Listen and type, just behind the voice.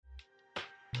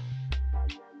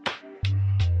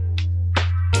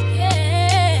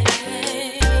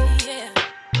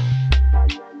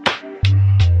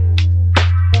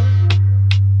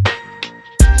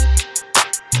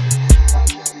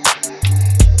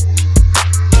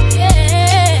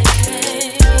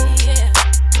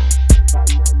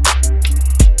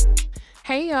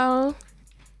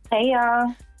Hey,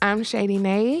 y'all. I'm Shadee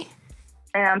Ladies.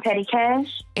 And I'm Petty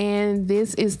Cash. And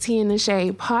this is Tea in the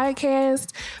Shade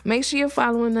podcast. Make sure you're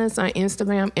following us on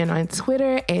Instagram and on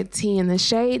Twitter at Tea in the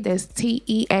Shade. That's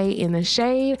TEA in the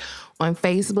Shade. On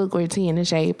Facebook, we're Tea in the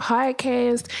Shade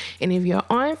podcast. And if you're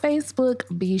on Facebook,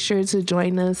 be sure to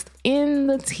join us in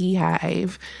the Tea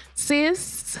Hive.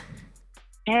 Sis.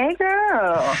 Hey,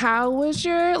 girl. How was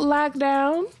your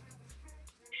lockdown?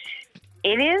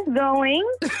 It is going.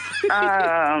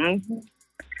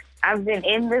 I've been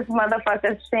in this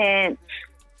motherfucker since,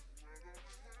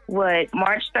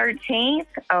 March 13th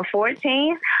or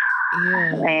 14th?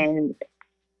 Yeah. And,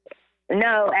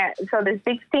 so the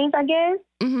 16th, I guess?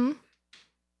 Mm-hmm.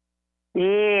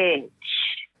 Bitch.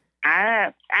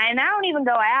 I don't even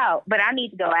go out, but I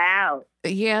need to go out.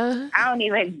 Yeah. I don't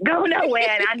even go nowhere,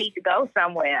 and I need to go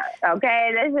somewhere.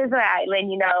 Okay, that's just like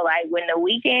letting you know, like when the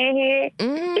weekend hit,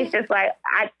 it's just like,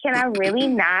 can I really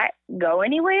not go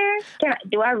anywhere?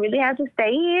 Do I really have to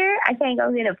stay here? I can't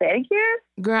go get a pedicure.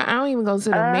 Girl, I don't even go to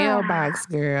the mailbox,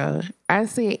 girl. I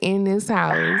sit in this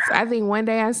house. I think one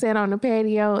day I sat on the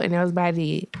patio, and that was about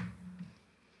it.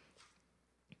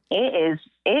 It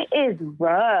is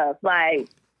rough. Like,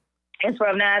 it's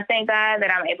rough. Now, thank God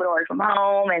that I'm able to work from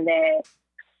home and that,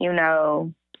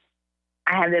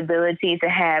 I have the ability to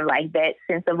have, like, that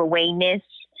sense of awareness.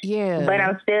 Yeah. But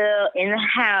I'm still in the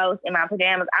house in my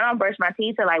pajamas. I don't brush my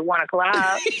teeth till, like, 1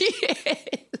 o'clock. Yes.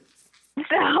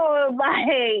 So,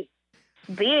 like,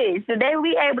 bitch, today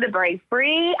we able to break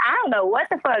free. I don't know what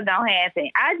the fuck gonna happen.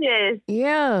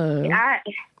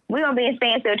 We're going to be in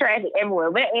standstill traffic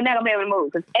everywhere. We're not going to be able to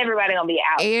move because everybody going to be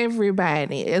out.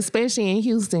 Everybody, especially in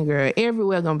Houston, girl.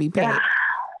 Everywhere going to be packed.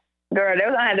 Girl,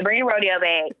 they're going to have to bring a rodeo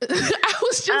bag. I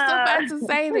was just about to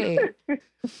say that.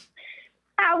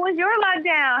 How was your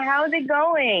lockdown? How is it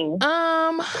going?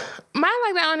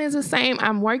 My lockdown is the same.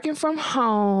 I'm working from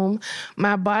home.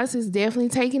 My boss is definitely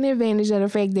taking advantage of the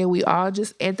fact that we all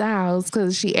just at the house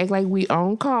because she act like we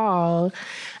on call.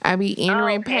 I be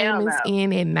entering payments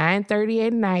in at 9:30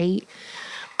 at night.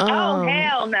 Oh,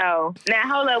 hell no. Now,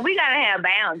 hold up. We got to have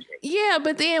boundaries. Yeah,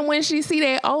 but then when she see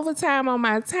that overtime on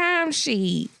my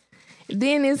timesheet,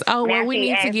 then it's, we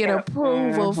need to get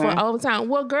approval for overtime.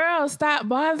 Well, girl, stop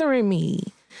bothering me.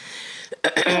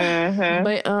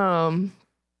 But, and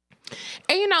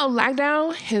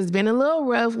lockdown has been a little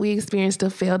rough. We experienced a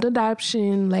failed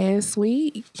adoption last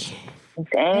week.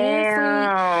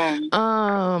 Damn.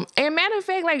 And matter of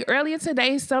fact, like earlier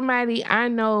today, somebody I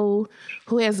know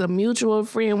who has a mutual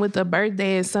friend with a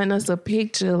birthday sent us a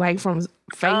picture, like from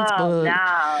Facebook. Oh,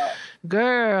 no.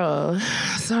 Girl,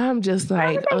 so I'm just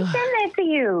like, why would they send that to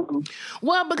you?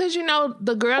 Well, because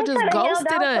the girl just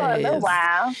ghosted us. For a little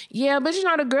while. Yeah, but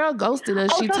the girl ghosted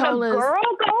us. She so told us. The girl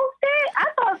ghosted? I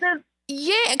thought this.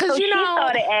 Yeah, because she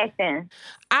started acting.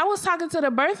 I was talking to the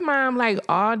birth mom like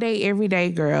all day, every day,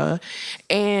 girl,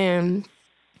 and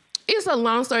it's a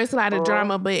long story. It's a lot of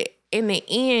drama, but in the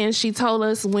end, she told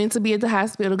us when to be at the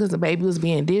hospital because the baby was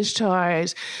being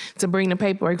discharged, to bring the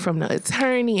paperwork from the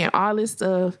attorney and all this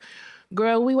stuff.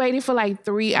 Girl, we waited for like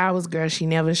 3 hours, girl. She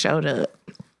never showed up.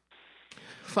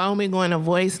 Phone me going to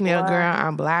voicemail, girl.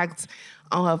 I'm blocked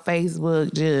on her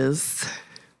Facebook, just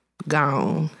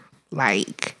gone.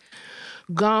 Like,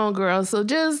 gone, girl. So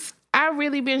I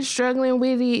really been struggling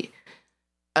with it,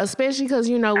 especially because,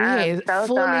 we had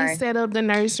fully set up the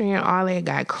nursery and all that,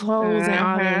 got clothes and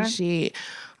all that shit.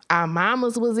 Our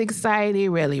mamas was excited.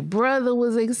 Really, brother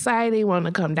was excited.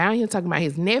 Wanted to come down here talking about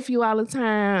his nephew all the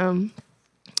time.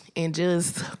 And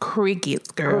just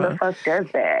crickets, girl. Who the fuck does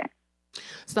that?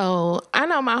 So I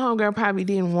know my homegirl probably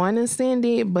didn't want to send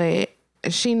it, but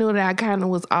she knew that I kind of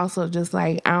was also just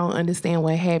like, I don't understand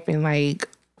what happened. Like,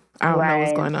 I don't know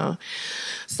what's going on.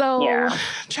 So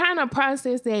trying to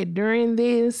process that during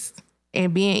this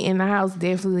and being in the house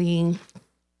definitely,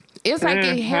 it's like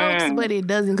it helps, but it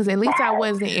doesn't. Because at least I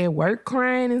wasn't at work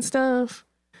crying and stuff.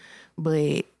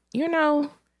 But,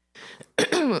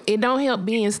 it don't help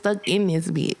being stuck in this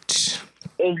bitch.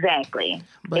 Exactly.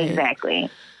 But, exactly.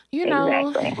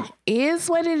 It's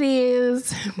what it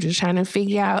is. I'm just trying to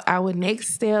figure out our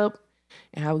next step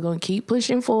and how we're going to keep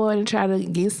pushing forward and try to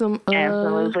get some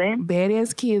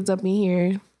badass kids up in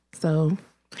here. So,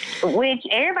 which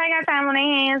everybody got time on their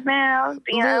hands now.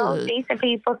 Decent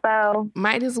people. So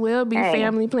might as well be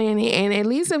family planning. And at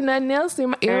least if nothing else,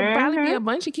 it'll probably be a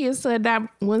bunch of kids to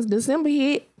adopt once December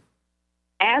hit.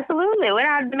 Absolutely.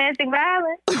 Without domestic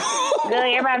violence. Good,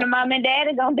 everybody, mom and dad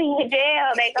are going to be in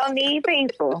jail. They going to need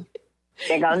people.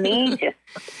 They going to need you.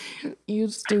 You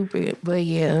stupid. But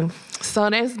yeah. So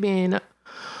that's been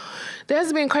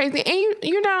crazy. And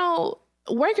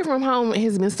working from home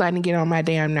has been starting to get on my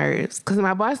damn nerves because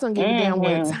my boss don't give a damn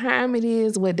what time it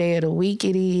is, what day of the week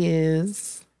it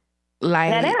is.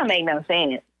 Like, now that don't make no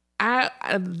sense.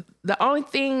 The only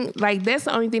thing, like, that's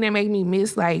the only thing that makes me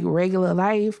miss like regular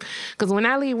life. Because when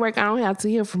I leave work, I don't have to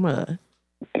hear from her.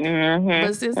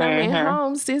 But since I'm at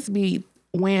home, sis be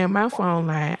wearing my phone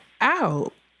line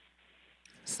out.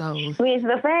 So, which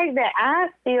the fact that I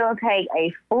still take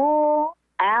a full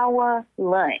hour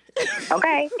lunch,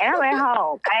 okay, and I'm at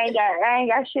home. I ain't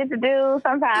got shit to do.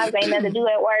 Sometimes ain't nothing to do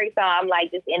at work, so I'm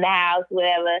like just in the house,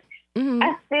 whatever.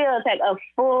 I still take a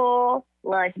full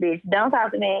lunch, bitch. Don't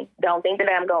talk to me. Don't think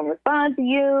that I'm gonna respond to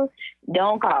you.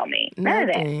 Don't call me. None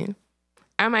of that.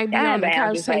 I might be on the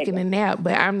couch taking a nap,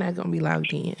 but I'm not gonna be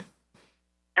logged in.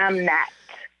 I'm not.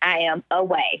 I am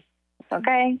away.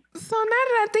 Okay. So now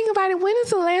that I think about it, when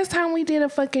is the last time we did a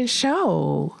fucking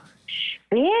show?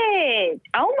 Bitch.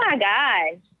 Oh my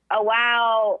gosh. A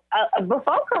while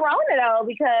before Corona though,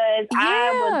 because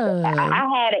I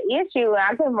had an issue and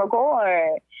I couldn't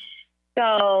record.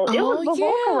 So it was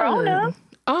before Corona.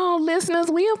 Oh, listeners,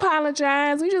 we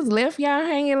apologize. We just left y'all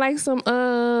hanging like some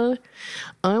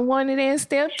unwanted ass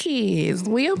stepkids.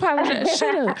 We apologize.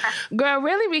 Shut up. Girl,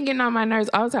 really been getting on my nerves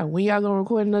all the time. When y'all gonna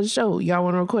record another show? Y'all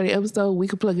wanna record an episode? We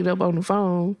could plug it up on the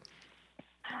phone.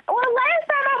 Well, last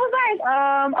time I was like,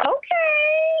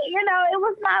 okay. You know, it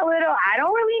was my little, I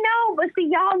don't really know, but see,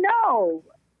 y'all know.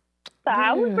 So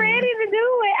I was ready to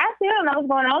do it. I still don't know what's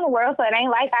going on in the world, so it ain't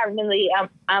like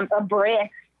I'm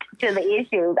abreast to the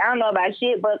issues. I don't know about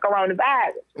shit but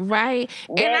coronavirus. Right.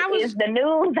 That is the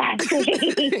news I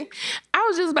see. I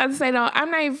was just about to say, though, I'm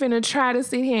not even finna try to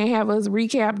sit here and have us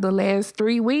recap the last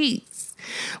 3 weeks.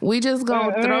 We just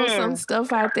gonna throw some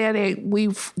stuff out there that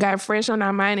we've got fresh on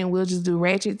our mind, and we'll just do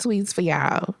ratchet tweets for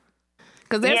y'all.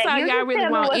 Because that's all y'all really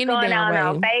want any damn way. What's going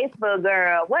on Facebook,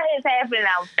 girl? What is happening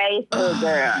on Facebook,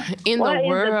 girl? In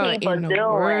the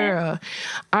world.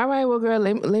 All right, well, girl,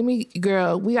 let me,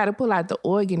 girl, we got to pull out the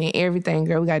organ and everything,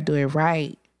 girl. We got to do it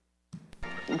right.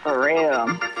 For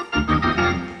real.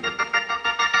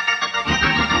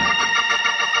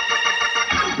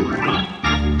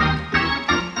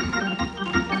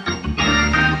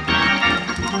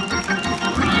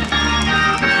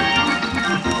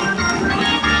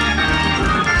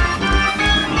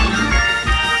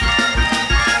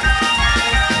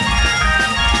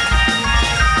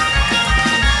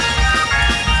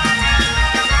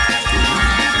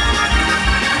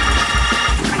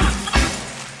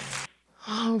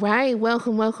 Right.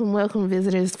 Welcome,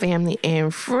 visitors, family,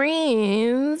 and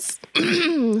friends.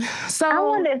 So I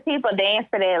wonder if people dance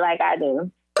to that like I do.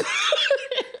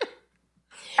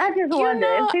 I just wonder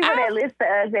if people that listen to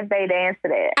us, if they dance to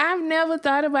that. I've never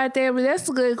thought about that, but that's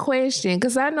a good question.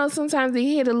 Because I know sometimes they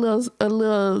hit a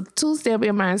little two-step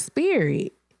in my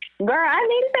spirit. Girl, I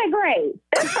needed that grade.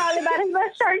 That's probably about as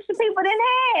much church as people done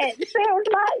had since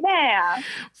lockdown.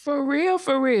 For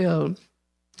real.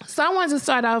 So I wanted to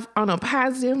start off on a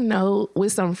positive note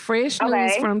with some fresh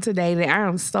news from today that I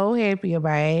am so happy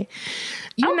about.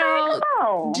 You know,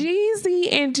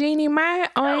 Jeezy and Jeannie Mai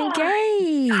are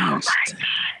engaged. Oh my God.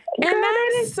 And girl,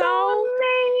 that is so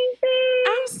amazing.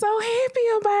 I'm so happy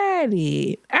about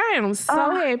it. I am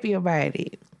so happy about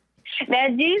it. Now,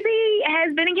 Jeezy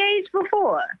has been engaged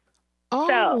before. Oh.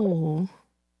 So,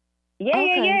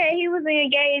 yeah. He was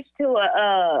engaged to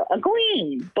a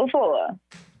queen before.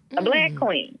 A black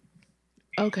queen.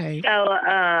 Okay. So,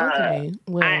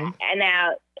 well.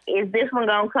 now, is this one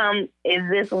gonna come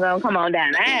on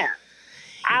down the aisle?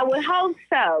 I would hope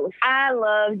so. I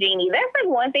love Jeannie. That's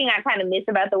like one thing I kind of miss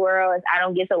about the world is I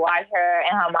don't get to watch her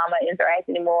and her mama interact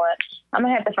anymore. I'm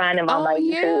gonna have to find them on my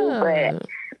YouTube, but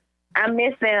I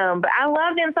miss them. But I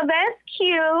love them, so that's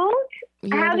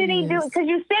cute. How did he do? Because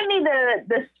you sent me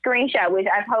the screenshot, which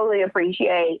I totally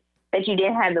appreciate. That you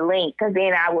didn't have the link, because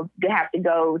then I would have to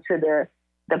go to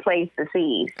the place to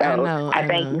see. So I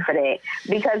thank you for that.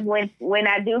 Because when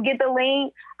I do get the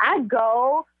link, I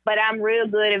go, but I'm real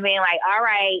good at being like, all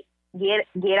right,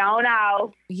 get on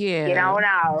off. Yeah. Get on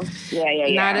off. Yeah.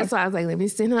 Nah, that's why I was like, let me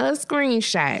send her a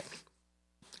screenshot.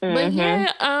 But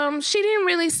she didn't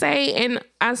really say, and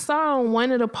I saw on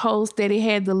one of the posts that it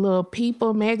had the little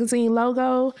People magazine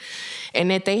logo and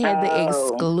that they had the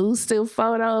exclusive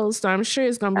photos. So I'm sure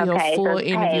it's going to be a full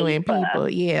interview in People.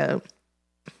 Yeah.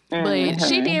 But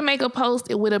she did make a post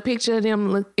with a picture of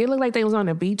them. It looked like they was on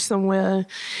a beach somewhere.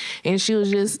 And she was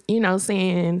just,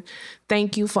 saying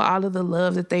thank you for all of the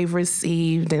love that they've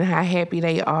received and how happy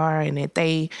they are and that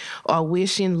they are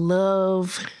wishing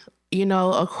love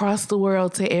across the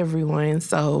world to everyone.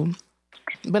 So,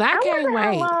 but I can't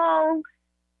wait.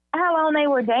 How long they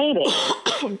were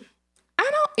dating?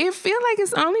 It feel like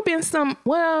it's only been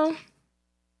well,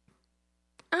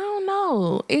 I don't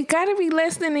know. It got to be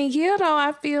less than a year, though,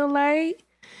 I feel like.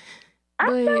 I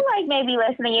feel like maybe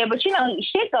less than a year, but shit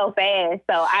go fast,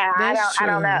 so I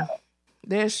don't know.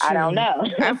 That's true. I don't know.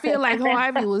 I feel like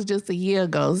Harvey was just a year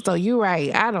ago, so you're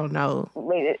right. I don't know.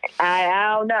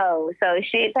 I don't know. So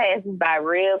shit passes by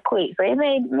real quick. So it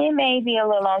may be a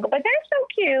little longer, but they're so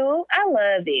cute. I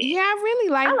love it. Yeah, I really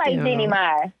like them. I like Jeannie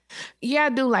Mai. Yeah, I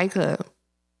do like her.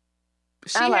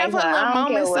 She like have her her. little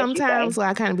moments sometimes where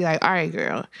I kind of be like, all right,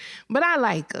 girl. But I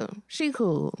like her. She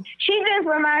cool. She just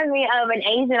reminds me of an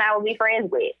Asian I would be friends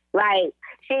with. Like,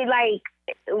 she like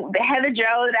the Heather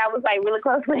Joe that I was like really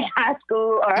close with in high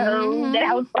school, or who that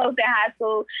I was close in high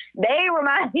school. They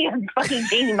remind me of fucking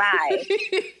Jeannie Mai.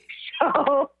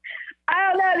 So I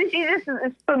don't know. She just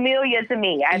is familiar to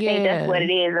me. I think that's what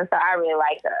it is, and so I really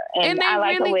like her. And they I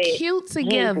like really her cute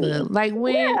together. Jeezy. Like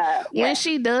when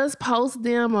she does post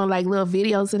them or like little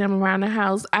videos of them around the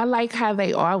house, I like how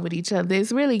they are with each other.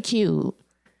 It's really cute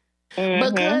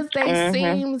because they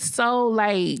seem so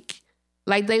like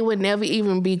they would never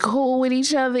even be cool with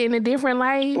each other in a different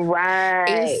light. Right.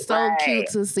 It's so cute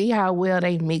to see how well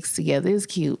they mix together. It's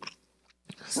cute.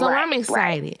 So I'm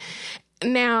excited.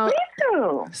 Now,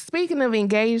 speaking of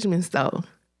engagements, though,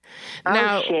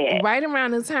 right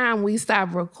around the time we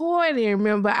stopped recording,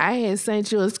 remember I had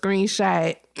sent you a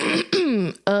screenshot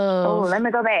of let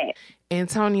me go back.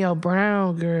 Antonio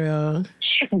Brown, girl.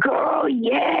 Girl,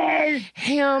 yes.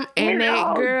 Him and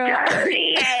that girl.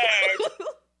 Dirty ass.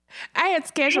 I had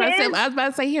to catch myself. I was about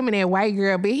to say him and that white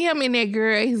girl, but him and that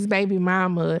girl, his baby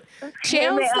mama,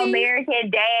 Chelsea. Him American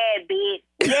Dad, bitch.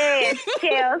 Yes,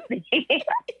 Chelsea.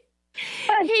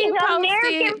 He's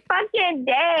American fucking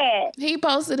Dad. He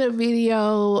posted a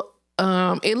video.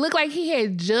 It looked like he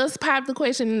had just popped the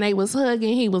question and they was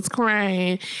hugging. He was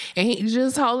crying and he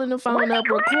just holding the phone up,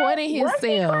 recording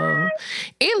himself.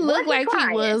 It looked like he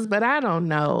was, but I don't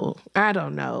know.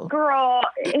 Girl,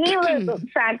 he looks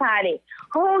psychotic.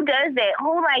 Who does that?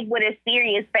 Who like with a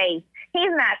serious face?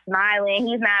 He's not smiling.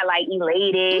 He's not like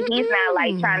elated. He's not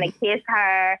like trying to kiss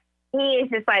her. He is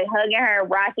just like hugging her,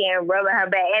 rocking, and rubbing her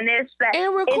back, and it's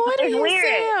recording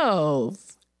himself. Weird.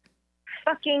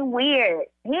 Fucking weird.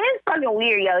 He is fucking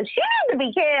weird, yo. She needs to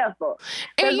be careful.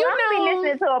 And you know, be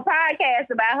listening to a podcast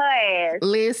about her ass.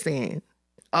 Listen,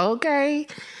 okay.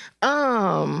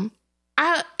 I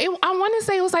want to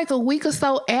say it was like a week or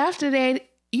so after that.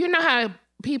 You know how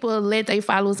people let their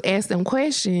followers ask them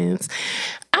questions.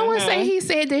 I want to say he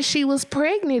said that she was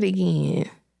pregnant again.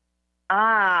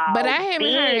 Oh, but I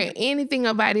haven't heard anything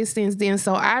about it since then,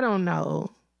 so I don't know.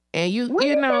 And you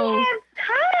know, have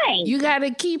time? You got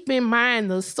to keep in mind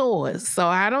the source. So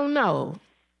I don't know.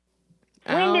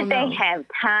 When did they have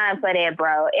time for that,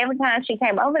 bro? Every time she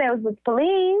came over there was with the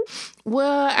police.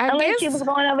 Well, I guess she was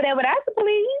going over there without the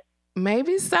police.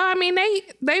 Maybe so. I mean,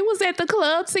 they was at the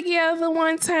club together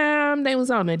one time. They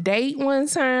was on a date one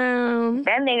time.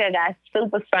 That nigga got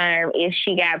super sperm if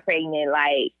she got pregnant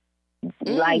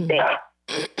like that.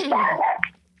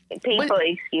 People,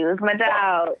 excuse my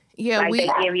dog. Yeah, like they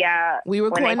give y'all. We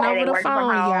recording over the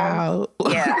phone, y'all.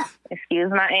 Yeah, excuse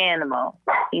my animal.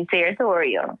 He's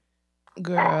territorial.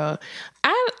 Girl,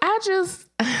 I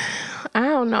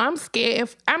don't know. I'm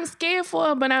scared. I'm scared for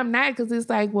her, but I'm not, because it's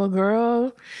like, well,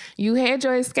 girl, you had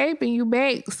your escape and you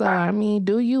back. So I mean,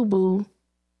 do you, boo?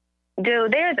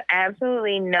 Dude, there's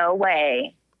absolutely no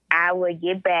way I would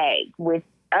get back with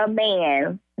a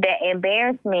man that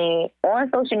embarrassed me on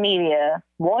social media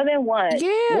more than once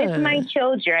with my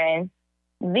children,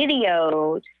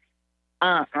 videoed,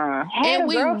 and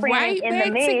we right in back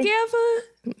the mix. Together?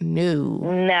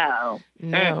 No.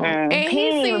 And he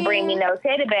didn't even bring me no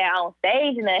teddy bear on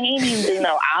stage, and he didn't even do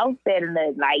no outfit,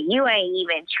 and like, you ain't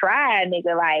even tried,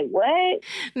 nigga. Like, what?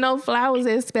 No flowers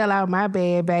that spell out my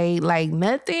bad, babe. Like,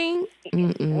 nothing.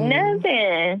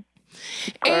 Nothing.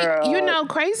 And you know,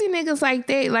 crazy niggas like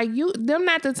that, like them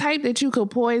not the type that you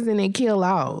could poison and kill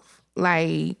off.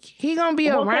 Like, he gonna be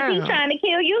around. Because he's trying to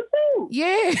kill you too.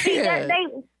 Yeah.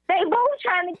 They both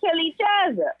trying to kill each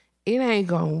other. It ain't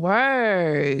gonna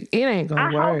work.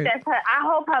 I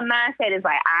hope her mindset is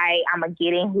like, I'm gonna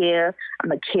get in here, I'm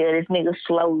gonna kill this nigga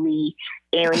slowly,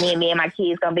 and then me and my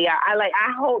kids gonna be out.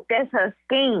 I hope that's her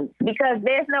scheme, because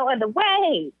there's no other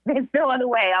way.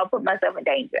 I'll put myself in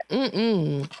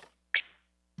danger.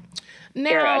 Now,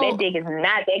 girl, that dick is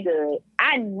not that good.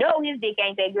 I know his dick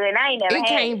ain't that good, and I ain't never had it.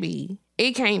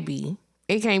 It can't be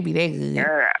that good.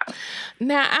 Girl.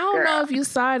 Now, I don't know if you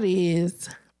saw this,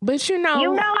 but you know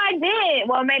I did.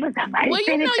 Well, maybe somebody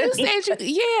sent it to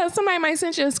me. Somebody might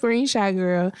send you a screenshot,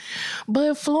 girl.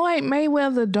 But Floyd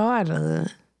Mayweather's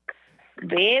daughter,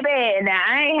 Baby, now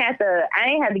I ain't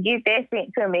have to get that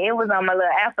sent to me. It was on my little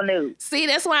afternoon. See,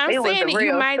 that's why I'm saying it.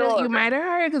 You might have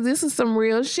heard, because this is some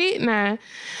real shit now.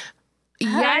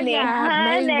 Honey,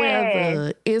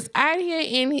 Mayweather is out here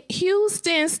in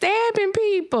Houston stabbing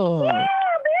people. Yeah,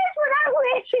 bitch, when I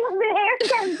went, she was there.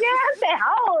 Said,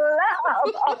 hold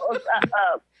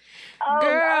up.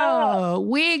 Girl,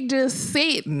 wig just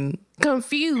sitting,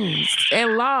 confused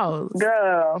and lost.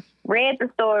 Girl, read the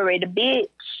story. The bitch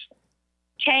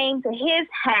came to his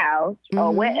house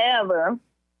or wherever.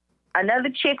 Another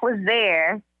chick was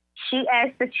there. She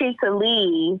asked the chick to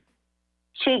leave.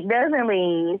 Chick doesn't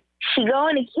leave. She go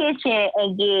in the kitchen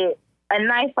and get a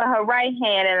knife for her right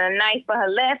hand and a knife for her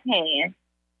left hand,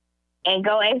 and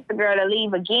go ask the girl to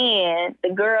leave again. The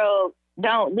girl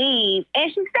don't leave,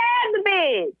 and she stabbed the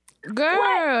bitch.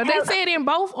 Girl, they said in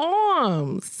both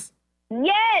arms.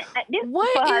 Yes.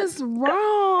 What is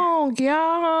wrong,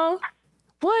 y'all?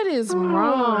 What is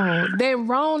wrong? That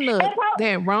wrong,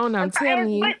 I'm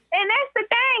telling you. And that's the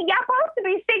thing. Y'all supposed to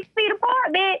be 6 feet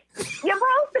apart, bitch. You're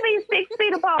supposed to be 6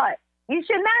 feet apart. You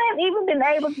should not have even been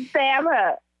able to stab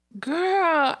her.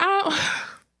 Girl, I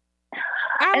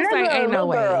was like, ain't no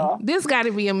way. This got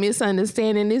to be a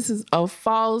misunderstanding. This is a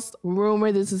false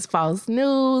rumor. This is false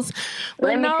news.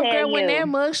 But no, girl, when that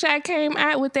mugshot came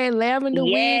out with that lavender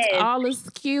wig, all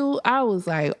askew, I was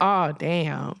like, oh,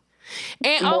 damn.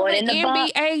 And more over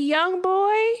NBA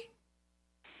YoungBoy?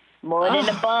 More than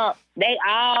the bump. They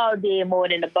all did more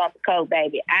than the bump of coke,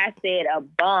 baby. I said a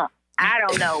bump. I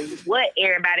don't know what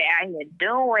everybody out here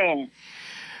doing.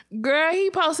 Girl, he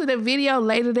posted a video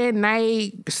later that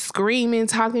night, screaming,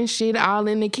 talking shit all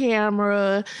in the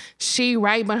camera. She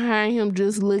right behind him,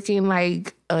 just looking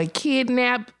like a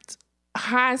kidnapped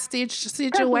hostage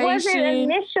situation. Was it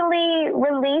initially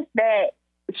released that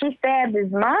she stabbed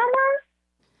his mama?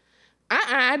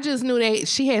 I just knew that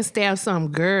she had stabbed some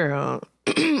girl.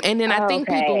 And then I think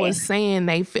people were saying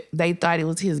they thought it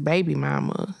was his baby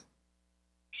mama.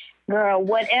 Girl,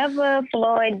 whatever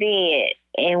Floyd did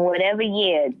in whatever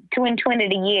year, 2020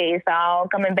 the year, it's all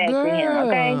coming back to him,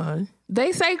 okay?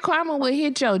 They say karma will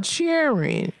hit your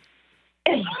children.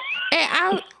 And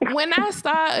when I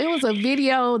saw, it was a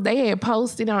video they had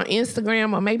posted on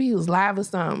Instagram, or maybe he was live or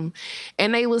something,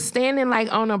 and they was standing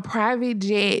like on a private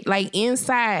jet, like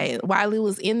inside while it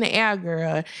was in the air,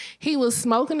 girl. He was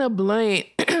smoking a blunt,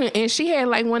 and she had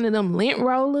like one of them lint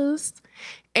rollers,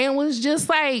 and was just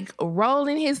like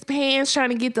rolling his pants, trying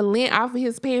to get the lint off of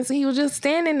his pants, and he was just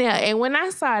standing there. And when I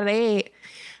saw that,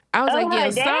 I was like, yeah,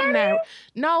 something now.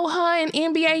 No, her and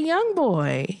NBA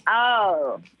YoungBoy.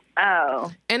 Oh.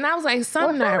 And I was like,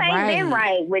 something not right. Ain't been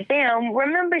right with them.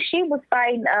 Remember, she was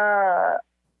fighting the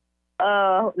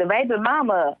baby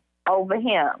mama over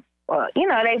him. You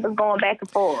know, they was going back and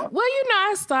forth. Well, you know,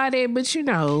 I started, but you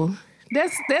know,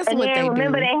 that's and what they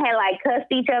remember do. They had like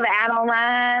cussed each other out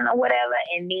online or whatever,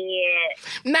 and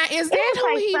then now is that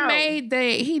who he made?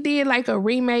 That he did like a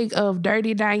remake of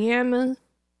Dirty Diana?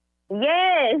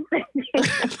 Yes.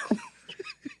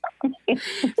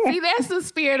 See, that's the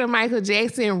spirit of Michael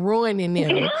Jackson ruining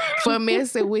him for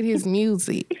messing with his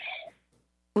music.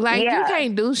 Like, you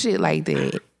can't do shit like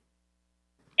that.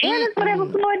 And it's whatever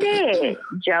Floyd did.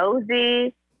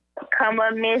 Josie, come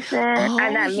up missing.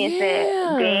 I'm not missing.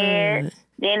 Dead.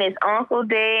 Then his uncle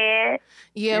dead.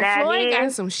 Yeah, Floyd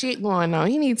got some shit going on.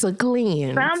 He needs to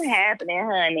cleanse. Something happening,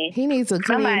 honey. He needs to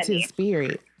cleanse his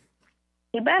spirit.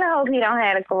 He better hope he don't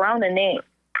have a corona next.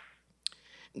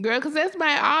 Girl, because that's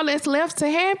about all that's left to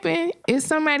happen is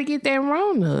somebody get that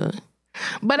Rona.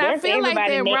 But that's I feel like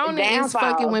that Rona is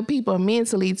fucking with people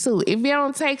mentally, too. If you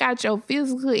don't take out your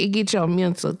physical, it get your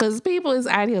mental. Because people is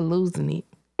out here losing it.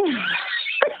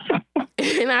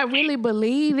 And I really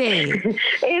believe it.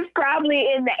 It's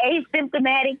probably in the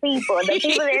asymptomatic people. The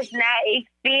people that's not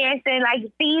experiencing, like,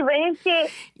 fever and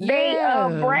shit. Their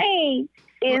brain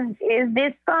is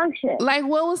dysfunction. Like,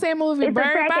 what was that movie? It's Bird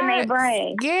attacking Box? their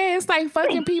brain. Yeah, it's like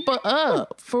fucking people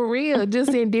up for real, just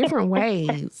in different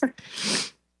ways.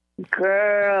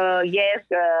 Girl, yes,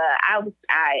 girl.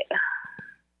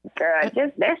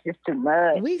 That's just too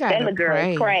much. We got to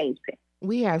pray. Crazy.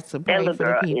 We have to pray for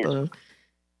the people.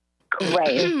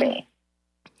 Crazy.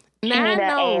 Now I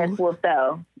know. Ass whooped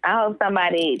though. I hope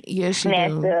somebody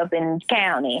snatched her up in the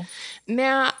county.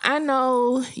 Now, I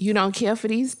know you don't care for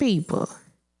these people,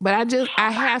 but I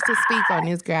have to speak on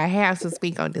this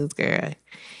girl.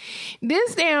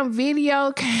 This damn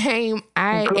video came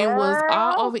out and was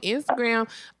all over Instagram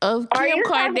of Kim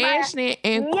Kardashian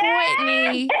and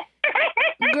Kourtney.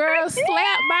 Girl,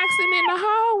 slapboxing in the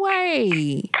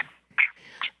hallway.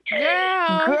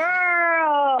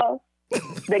 Girl.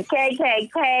 The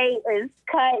KKK is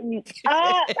cutting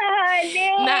up,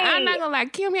 honey. Now, I'm not gonna lie.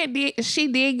 Kim she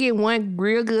did get one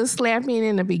real good slap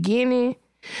in the beginning.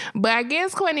 But I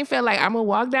guess Courtney felt like I'm gonna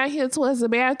walk down here towards the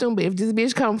bathroom, but if this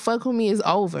bitch come fuck with me, it's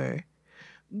over.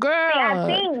 Girl, I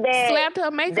think that slapped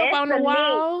her makeup on the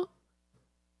wall.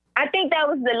 I think that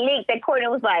was the link that Courtney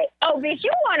was like, "Oh, bitch,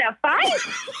 you want to fight?"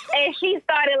 And she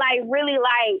started like really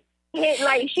like hit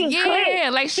like she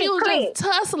clicked. Like she was clicked.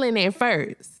 just tussling at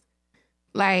first.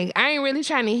 Like, I ain't really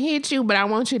trying to hit you, but I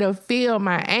want you to feel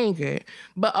my anger.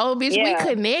 But oh, bitch, we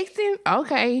connecting?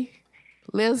 Okay.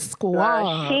 Let's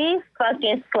squad. She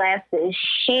fucking slapped the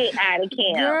shit out of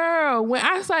Kim. Girl, when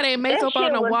I saw that makeup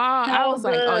on the wall, I was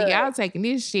like, oh, y'all taking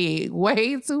this shit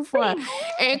way too far.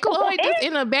 And Chloe just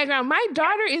in the background, my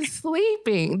daughter is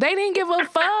sleeping. They didn't give a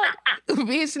fuck.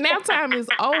 Bitch, now time is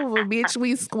over, bitch.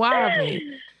 We squabbling.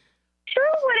 True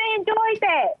would have enjoyed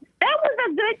that. That was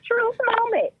a good truth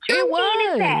moment. It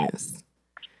was.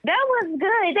 That was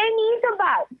good. They need to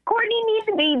box. Courtney needs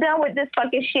to be done with this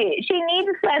fucking shit. She needs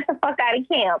to slap the fuck out of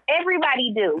Kim.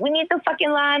 Everybody do. We need to fucking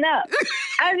line up.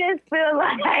 I just feel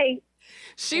like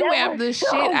she whapped the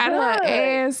shit out of her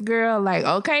ass, girl. Like,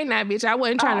 okay, now, bitch, I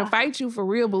wasn't trying to fight you for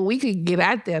real, but we could get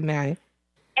out there now.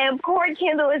 And poor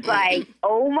Kendall is like,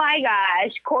 oh my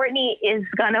gosh, Courtney is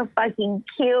gonna fucking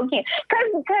kill Kim.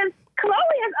 Because Chloe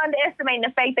is underestimating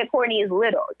the fact that Courtney is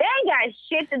little. They ain't got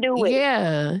shit to do with it.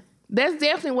 Yeah. That's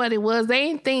definitely what it was. They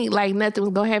didn't think like nothing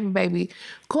was gonna happen, baby.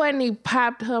 Courtney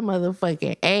popped her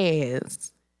motherfucking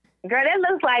ass. Girl, that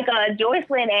looks like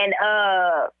Joycelyn and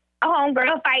a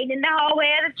homegirl fighting in the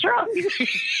hallway of the truck.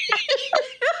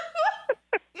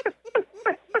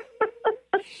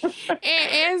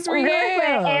 And Azriel.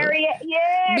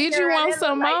 Did you want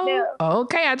some more?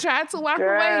 Okay, I tried to walk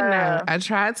away now. I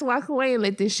tried to walk away and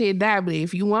let this shit die. But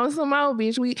if you want some more,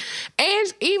 bitch,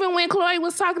 and even when Chloe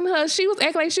was talking to her, she was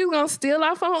acting like she was gonna steal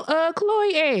off on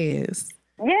Chloe ass.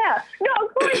 Yeah. No,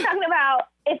 Chloe's talking about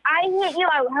if I hit you,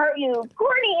 I will hurt you.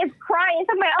 Courtney is crying.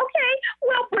 So I'm like, okay,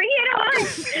 well, bring it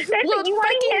on. Well, you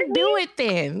fucking do it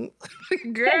then.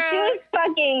 Girl. She's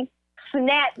fucking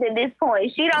snapped at this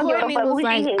point. She don't Courtney give a fuck was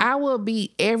like, I will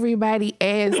beat everybody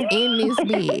ass in this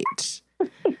bitch.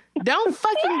 Don't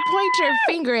fucking point your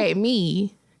finger at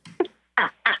me.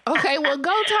 Okay, well,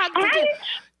 go talk to Kim.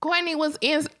 Courtney was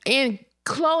in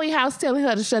Chloe's house telling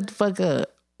her to shut the fuck up.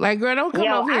 Like, girl, don't come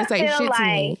over here and say shit to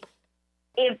me.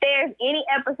 If there's any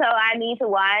episode I need to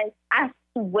watch, I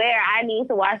swear I need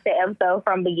to watch the episode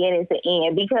from beginning to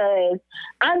end because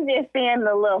I'm just seeing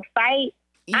the little fight.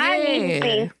 Yeah. I need to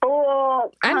see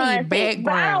full content, I need background.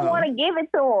 but I don't want to give it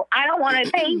to them. I don't want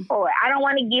to pay for it. I don't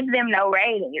want to give them no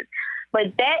ratings.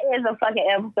 But that is a fucking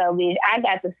episode, bitch. I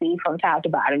got to see from top to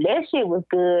bottom. That shit was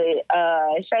good.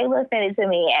 Shayla sent it to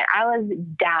me, and I was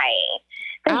dying.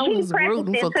 I was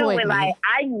rooting for Courtney. Like,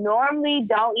 I normally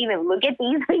don't even look at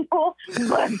these people,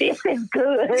 but this is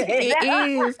good. It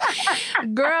is.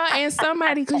 Girl, and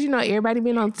somebody, because, you know, everybody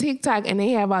been on TikTok, and they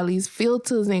have all these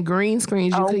filters and green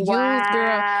screens you could use,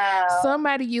 girl.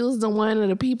 Somebody used the one of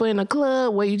the people in the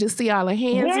club where you just see all the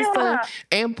hands and stuff,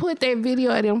 and put that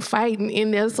video of them fighting in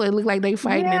there so it looked like they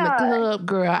fighting in the club,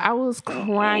 girl. I was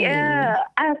crying. Yeah,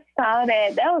 I saw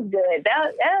that. That was good.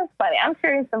 That was funny. I'm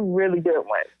sure some really good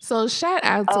ones. So shout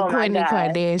out to Kourtney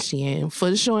Kardashian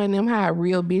for showing them how a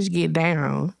real bitch get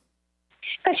down.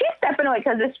 Because she's stepping away,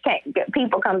 because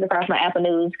people comes across my Apple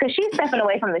News, because she's stepping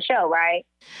away from the show, right?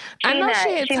 I know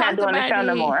she's not doing the show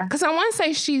no more. Because I want to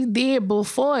say she did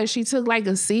before. She took like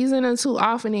a season or two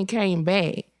off and then came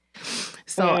back.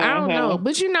 So I don't know.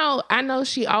 But you know, I know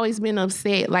she always been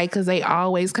upset, like, because they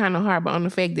always kind of harbor on the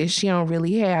fact that she don't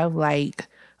really have like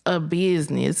a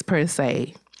business per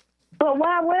se. But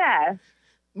why would I?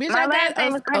 Bitch, I got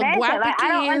a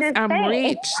guapa kids. I'm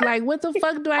rich. Like, what the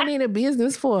fuck do I need a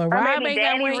business for? Rob ain't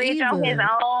got one rich either. On his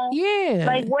own. Yeah.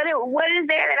 Like, what is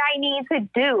there that I need to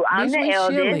do? I'm Bitch, the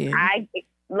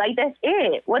eldest. That's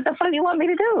it. What the fuck you want me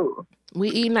to do? We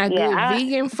eating our good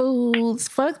vegan foods.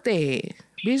 Fuck that.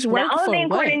 Bitch, work the only thing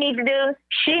what? Courtney needs to do,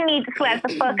 she needs to slap the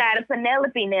fuck out of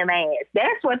Penelope and them ass.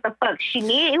 That's what the fuck she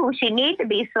need. Who she needs to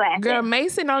be slapping. Girl,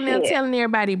 Mason on there telling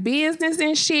everybody business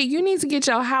and shit. You need to get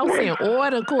your house in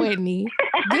order, Courtney.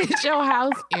 Get your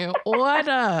house in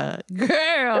order.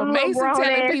 Girl, Mason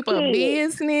telling people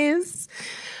business.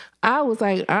 I was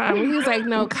like, He was like,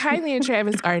 no, Kylie and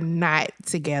Travis are not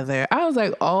together. I was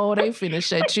like, oh, they finna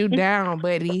shut you down,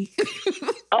 buddy.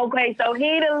 Okay, so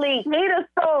he the leak. He the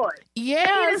source.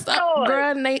 Yeah,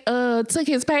 girl, and they took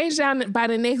his page down by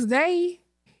the next day.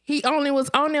 He only was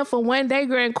on there for one day,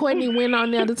 girl, and Courtney went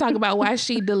on there to talk about why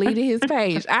she deleted his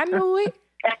page. I knew it.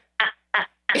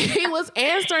 He was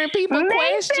answering people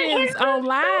questions on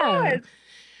live.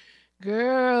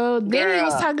 Girl, then he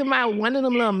was talking about one of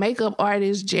them little makeup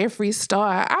artists, Jeffree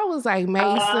Star. I was like,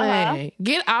 Mason,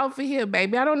 get off of here,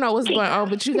 baby. I don't know what's going on,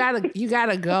 but you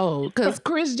gotta go. Because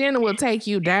Kris Jenner will take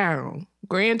you down.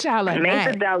 Grandchild or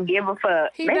Mason not. don't give a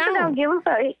fuck. He Mason don't give a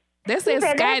fuck. That said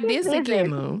Sky Disick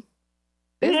in him.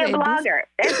 He's a blogger.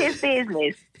 That's his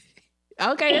business.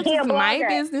 Okay, this is my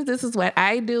business. This is what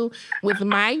I do with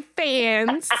my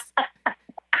fans.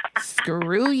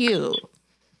 Screw you.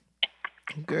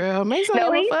 Girl, Mason.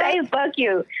 No, he say fuck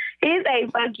you. He say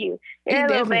fuck you. You're a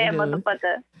little bad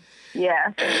motherfucker.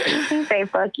 Yeah. He say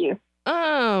fuck you.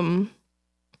 Damn,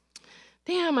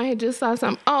 I had just saw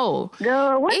something. Oh,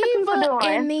 girl, what the people doing?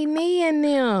 And Nene and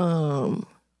them.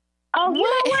 Oh, you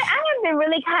know what? I have been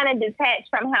really kind of detached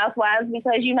from Housewives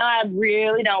because, you know, I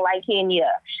really don't like Kenya.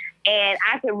 And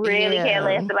I could really care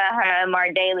less about her and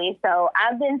Mark Daly. So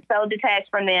I've been so detached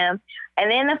from them. And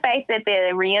then the fact that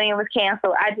the reunion was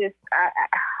canceled, I just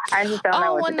don't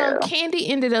know what to do. Oh, well, no, Candy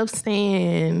ended up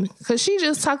saying, because she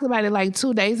just talked about it like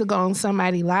 2 days ago on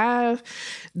Somebody Live,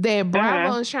 that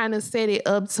Bravo is trying to set it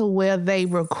up to where they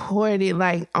record it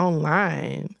like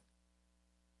online.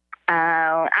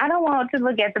 I don't want to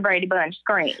look at the Brady Bunch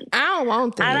screen. I don't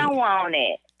want that. I don't want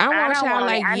it. I want y'all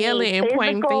like yelling and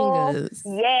pointing fingers.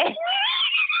 Yeah.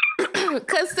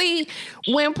 Cause see,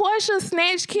 when Portia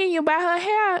snatched Kenya by her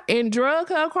hair and drug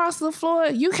her across the floor,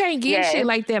 you can't get shit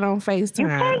like that on FaceTime. You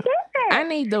can't get that. I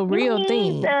need the real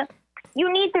thing.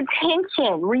 You need the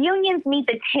tension. Reunions need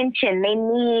the tension. They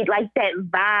need like that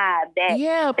vibe.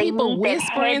 That people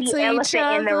whispering to each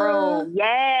other in the room.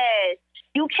 Yes.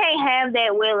 You can't have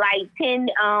that with like 10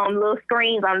 little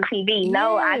screens on the TV.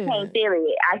 No, I can't feel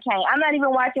it. I can't. I'm not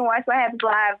even watching Watch What Happens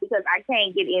Live because I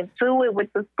can't get into it with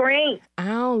the screen. I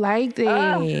don't like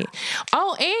that.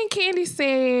 Oh, and Candy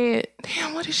said,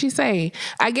 damn, what did she say?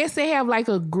 I guess they have like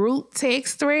a group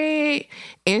text thread.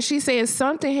 And she said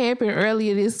something happened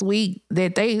earlier this week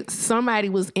that somebody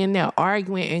was in there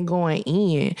arguing and going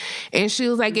in. And she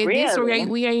was like, at this rate,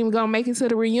 we ain't even going to make it to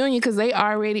the reunion because they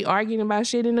already arguing about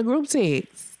shit in the group text.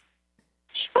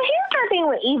 But here's my thing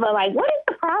with Eva. Like, what is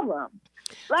the problem?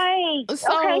 Like, okay,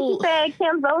 she said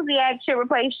Kim Zolciak should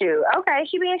replace you. Okay,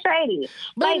 she being shady.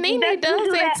 But like, Nene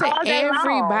does that to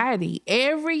everybody.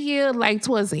 Every year, like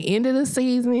towards the end of the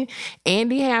season,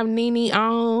 Andy have Nene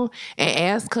on and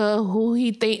ask her who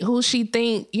she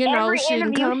think, shouldn't come back. Every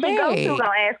interview she goes to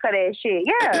gonna ask her that shit.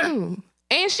 Yeah.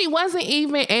 And she wasn't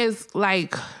even as,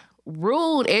 like,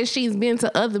 rude as she's been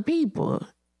to other people.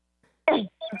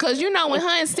 Because, when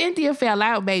her and Cynthia fell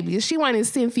out, baby, she wanted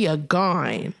Cynthia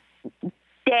gone.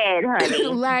 Dead, honey.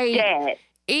 Like, dead.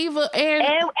 Eva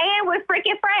and with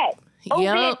freaking Frack.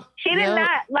 Oh, she did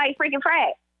not like freaking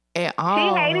Frack. At all.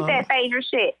 She hated that Phaedra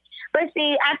shit. But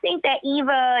see, I think that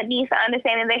Eva needs to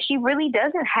understand that she really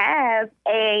doesn't have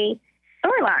a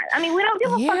storyline. I mean, we don't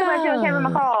give a fuck about you and Kevin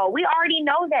McCall. We already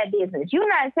know that business. You're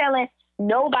not telling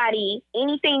nobody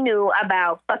anything new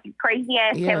about fucking crazy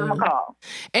ass Kevin McCall.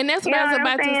 And that's what I was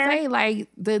about to say. Like,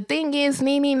 the thing is,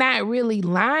 Nene not really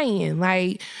lying.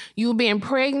 Like, you've been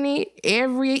pregnant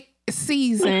every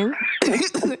season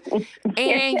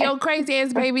and your crazy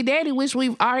ass baby daddy, which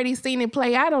we've already seen it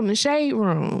play out on the Shade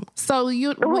Room. So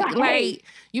you're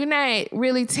not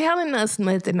really telling us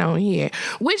nothing on here,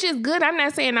 which is good. I'm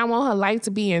not saying I want her life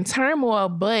to be in turmoil,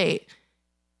 but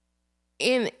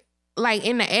in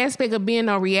the aspect of being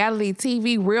on reality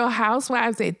TV, Real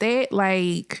Housewives at that,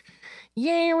 like,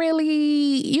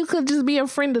 you could just be a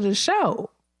friend of the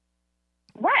show.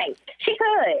 Right. She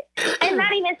could. And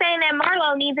not even saying that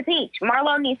Marlo needs a peach.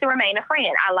 Marlo needs to remain a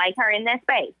friend. I like her in that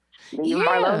space. Leave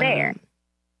Marlo there.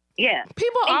 Yeah.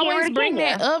 People always bring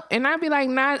that up, and I'd be like,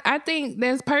 nah, I think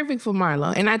that's perfect for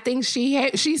Marlo. And I think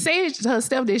she said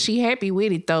herself that she happy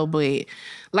with it, though, but,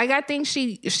 like, I think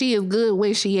she is good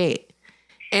where she at.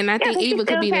 And I think Eva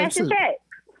could be there, too.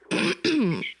 Eva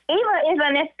is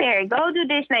unnecessary. Go do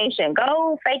Dish Nation.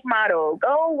 Go fake model.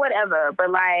 Go whatever.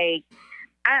 But, like,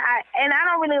 I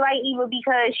don't really like Eva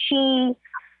because she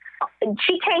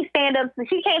can't stand up.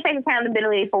 She can't take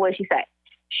accountability for what she said.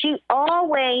 She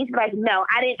always like, no,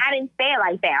 I didn't say it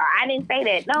like that. Or, I didn't say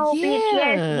that. No, bitch,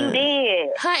 yes, you did.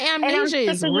 Her amnesia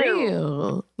is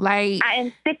real. Like, I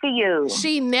am sick of you.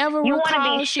 She never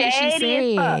recalls shit she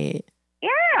said.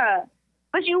 Yeah.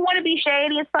 But you want to be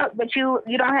shady as fuck, but you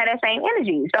don't have that same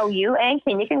energy. So you and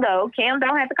Kenya can go. Kim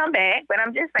don't have to come back, but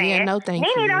I'm just saying. Yeah, no thank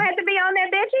you. Nene don't have to be on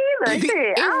that bitch either.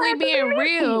 Shit. If we being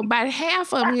real, about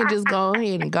half of them can just go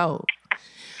ahead and go.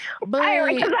 But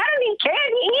because I don't need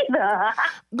can't either.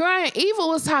 Girl, Eva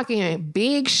was talking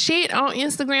big shit on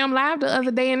Instagram Live the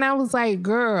other day, and I was like,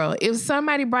 girl, if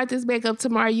somebody brought this back up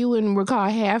tomorrow, you wouldn't recall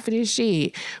half of this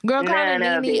shit. Girl, calling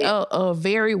Nene a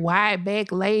very wide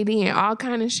back lady and all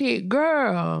kind of shit.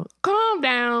 Girl, calm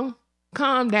down.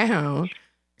 Calm down.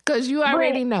 Because you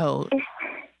already know.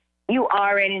 You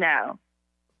already know.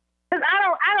 Because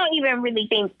I don't even really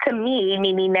think, to me,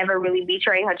 Nene never really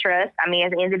betrayed her trust. I mean,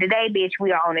 at the end of the day, bitch,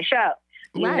 we are on the show.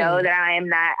 You know that I am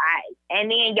not.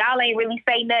 And then y'all ain't really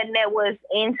say nothing that was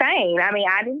insane. I mean,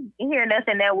 I didn't hear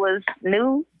nothing that was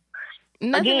new.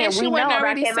 Nothing that she wasn't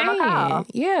already saying. Yeah.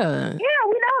 Yeah, we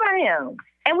know about him.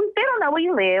 And we still don't know where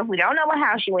you live. We don't know what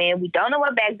house you in. We don't know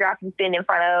what backdrop you stand in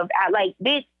front of.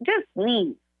 Bitch, just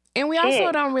leave. And we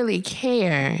also don't really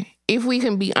care, if we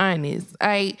can be honest.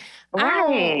 Like,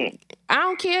 I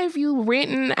don't care if you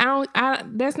renting. I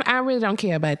really don't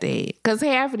care about that. Because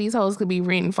half of these hoes could be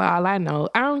renting for all I know.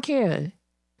 I don't care.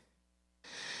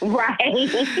 Right.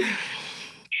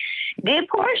 Did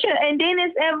Portia and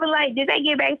Dennis ever, did they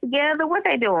get back together? What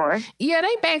they doing? Yeah,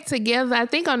 they back together. I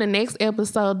think on the next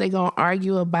episode, they going to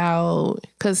argue about,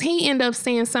 because he ended up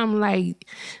saying something like,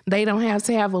 they don't have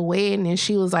to have a wedding. And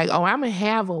she was like, oh, I'm going to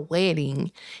have a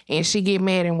wedding. And she get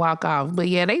mad and walk off. But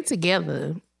yeah, they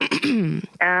together. Okay,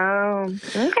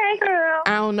 girl.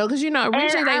 I don't know, because,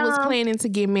 originally they was planning to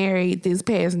get married this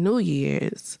past New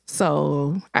Year's.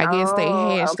 So I guess they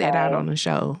hashed that out on the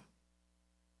show.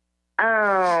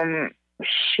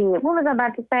 Shit, what was I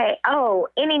about to say? Oh,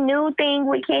 any new thing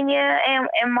with Kenya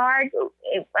and Mark?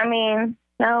 I mean,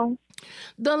 no.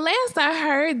 The last I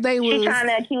heard, She's trying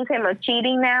to accuse him of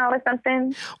cheating now or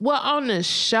something? Well, on the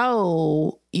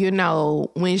show,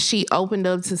 when she opened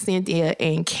up to Cynthia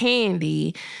and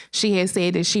Candy, she had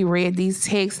said that she read these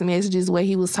text messages where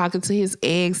he was talking to his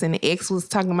ex and the ex was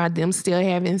talking about them still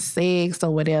having sex or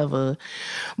whatever.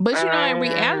 But, in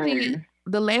reality,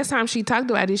 the last time she talked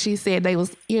about it, she said they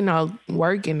was,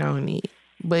 working on it.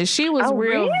 But she was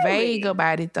real vague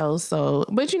about it, though. So,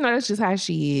 but, that's just how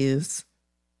she is.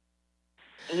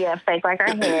 Yeah, fake like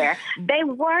her hair. They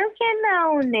working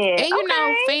on it.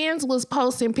 And fans was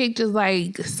posting pictures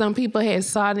like some people had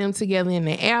saw them together in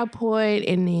the airport,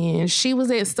 and then she was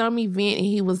at some event and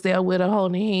he was there with her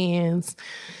holding hands.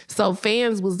 So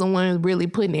fans was the ones really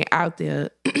putting it out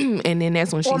there. And then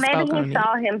that's when she spoke on it. Well, maybe he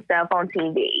saw himself on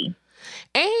TV.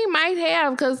 And he might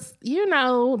have, because,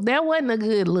 that wasn't a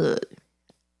good look.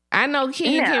 I know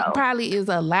Kim probably is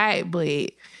a lot,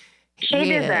 but she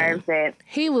deserves it.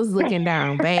 He was looking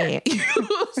down bad. You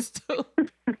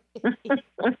stupid.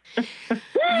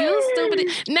 You stupid.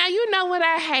 Now, you know what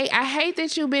I hate? I hate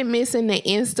that you've been missing the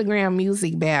Instagram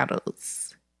music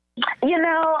battles.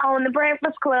 On the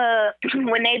Breakfast Club,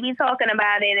 when they be talking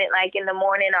about it, in the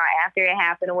morning or after it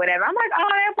happened or whatever, I'm like, oh,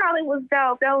 that probably was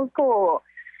dope. That was cool.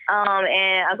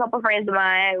 And a couple friends of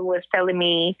mine was telling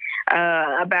me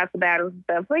about the battles and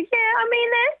stuff. But yeah, I mean,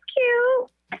 that's cute.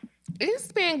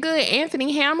 It's been good.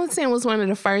 Anthony Hamilton was one of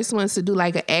the first ones to do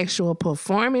an actual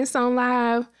performance on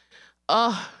live.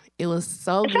 Oh, it was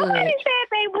so good. Somebody said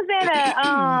they was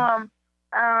at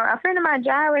a friend of mine,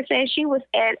 Jira, said she was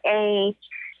at a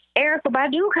Erykah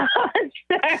Badu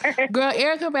concert. Girl,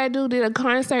 Erykah Badu did a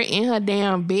concert in her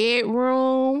damn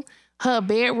bedroom. Her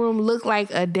bedroom looked like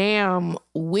a damn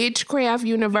witchcraft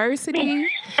university.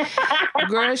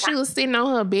 Girl, she was sitting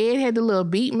on her bed, had the little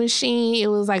beat machine. It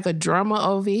was like a drummer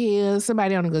over here,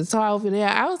 somebody on the guitar over there.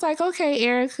 I was like, okay,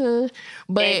 Erykah.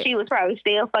 But and she was probably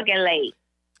still fucking late.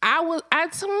 I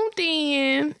tuned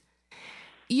in,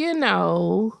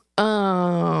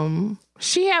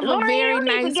 she have a very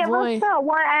nice voice.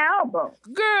 One album.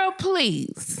 Girl,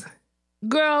 please.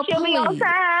 Girl, she'll please. Be on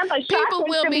time. People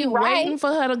will be waiting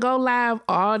for her to go live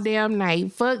all damn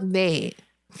night. Fuck that.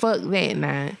 Fuck that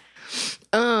now.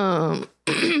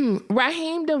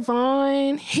 Raheem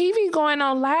Devon, he be going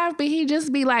on live, but he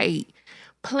just be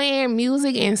playing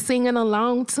music and singing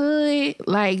along to it,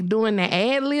 doing the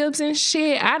ad libs and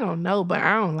shit. I don't know, but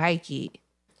I don't like it.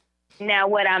 Now,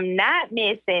 what I'm not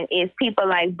missing is people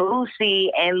like Boosie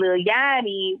and Lil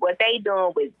Yachty, what they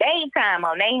doing with daytime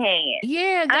on their hands.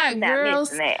 Yeah, got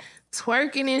girls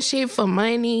twerking and shit for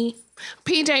money.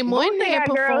 PJ Morton had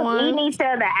performed. Girls eating each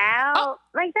other out.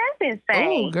 That's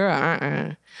insane. Oh,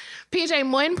 girl, PJ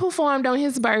Morton performed on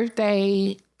his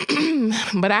birthday.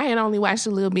 But I had only watched a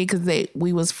little bit because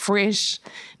we was fresh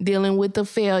dealing with the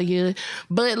failure.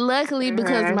 But luckily,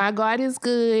 because my God is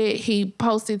good, he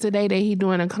posted today that he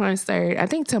doing a concert, I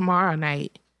think tomorrow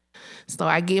night. So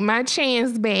I get my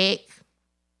chance back.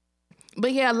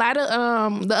 But yeah, a lot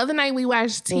of the other night we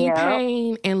watched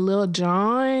T-Pain and Lil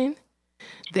Jon.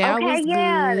 That was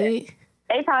good.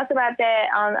 they talked about that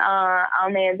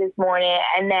on there this morning,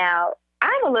 and now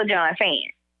I'm a Lil Jon fan.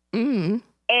 Mm-hmm.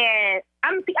 And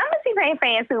I'm a T-Pain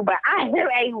fan too, but I am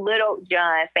a Lil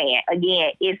Jon fan.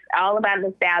 Again, it's all about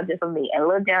nostalgia for me, and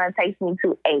Lil Jon takes me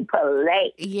to a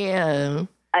place. Yeah.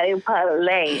 A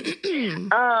place.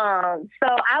 So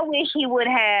I wish he would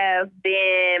have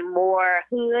been more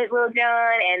hood Lil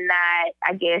Jon and not,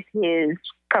 I guess, his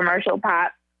commercial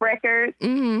pop records.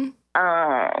 Mm-hmm.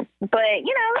 But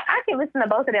I can listen to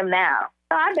both of them now.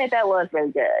 So I bet that was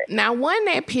really good. Now, one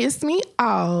that pissed me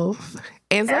off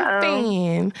as a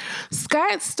fan,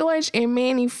 Scott Storch and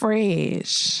Manny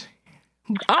Fresh.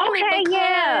 Only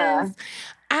because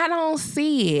I don't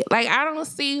see it. Like, I don't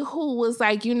see who was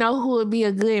like, who would be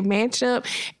a good matchup.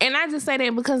 And I just say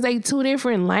that because they two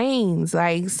different lanes.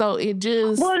 Like, so it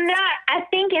just... Well, I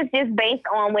think it's just based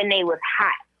on when they was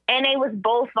hot. And they was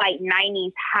both like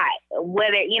 90s hot.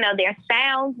 Whether, their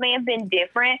sounds may have been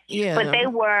different. Yeah. But they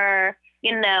were...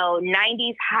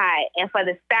 90s hot, and for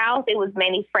the South it was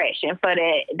Manny Fresh, and for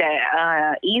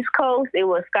the East Coast it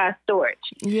was Scott Storch.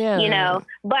 Yeah,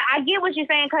 but I get what you're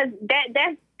saying, because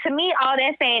that's to me all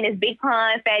that's saying is Big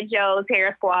Pun, Fat Joe,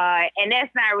 Terror Squad, and that's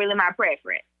not really my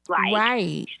preference. Like,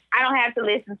 right, I don't have to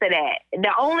listen to that.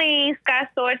 The only Scott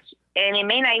Storch, and it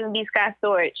may not even be Scott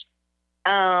Storch,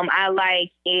 I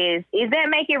like is that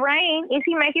Make It Rain? Is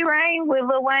he Make It Rain with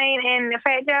Lil Wayne and the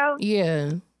Fat Joe?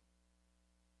 Yeah.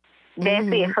 That's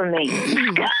it for me.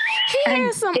 He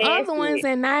had some other ones,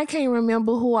 and I can't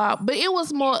remember who but it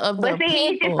was more of the people.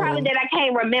 It's just probably that I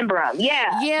can't remember them.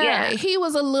 Yeah. He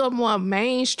was a little more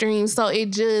mainstream, so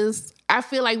it just, I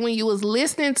feel like when you was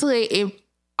listening to it, it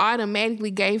automatically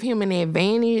gave him an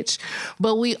advantage.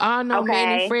 But we all know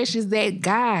Manny Fresh is that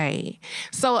guy.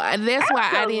 So that's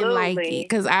why I didn't like it,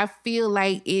 because I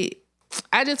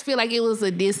just feel like it was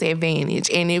a disadvantage.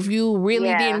 And if you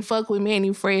really didn't fuck with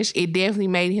Manny Fresh, it definitely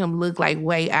made him look like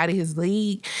way out of his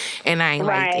league. And I ain't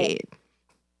like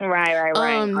that.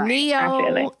 Right.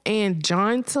 Neo and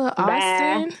Jonta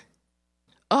Austin.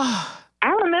 Oh, I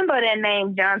remember that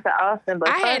name, Jonta Austin, but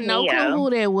I had no clue who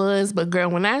that was. But girl,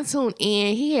 when I tuned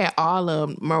in, he had all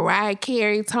of Mariah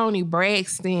Carey, Toni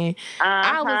Braxton.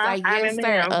 I was like, yes,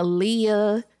 sir,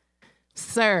 Aaliyah.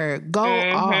 Sir, go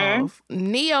off.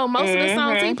 Neo, most of the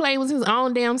songs he played was his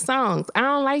own damn songs. I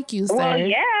don't like you, sir. Well,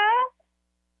 yeah.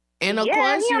 And of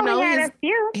course,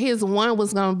 his one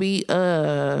was gonna be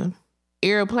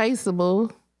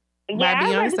Irreplaceable by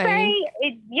Beyonce. I was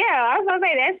gonna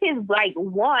say that's his like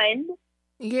one.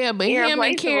 Yeah, but him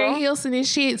and Carrie Hilson and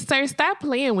shit, sir, stop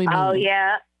playing with me. Oh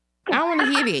yeah. I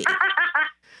wanna hit it.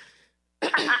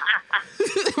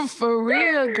 For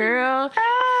real, girl.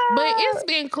 But it's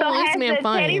been cool. So it's been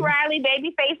fun. Teddy Riley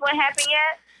Babyface one happened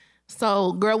yet?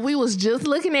 So, girl, we was just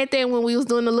looking at that when we was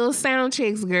doing the little sound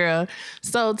checks, girl.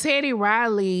 So Teddy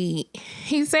Riley,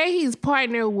 he said he's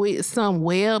partnered with some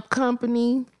web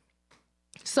company.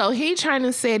 So he trying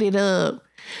to set it up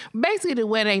basically the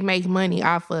way they make money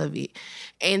off of it.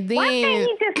 And then, why can't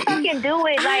he just fucking do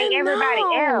it like everybody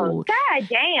else? God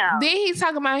damn. Then he's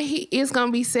talking about it's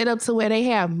gonna be set up to where they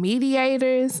have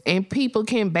mediators and people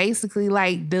can basically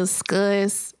like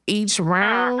discuss each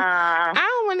round. I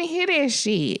don't want to hear that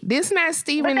shit. This not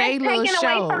Stephen A. little show. Taking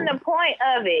away from the point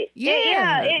of it.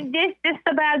 Yeah. It's just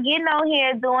about getting on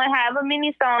here doing however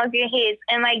many songs it hits,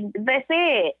 and like that's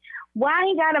it. Why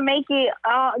you gotta make it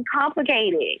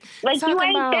complicated? Like, you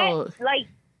ain't that. Like,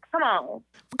 come on.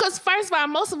 Because first of all,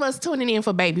 most of us tuning in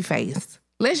for Babyface.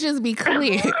 Let's just be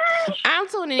clear. I'm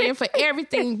tuning in for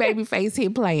everything Babyface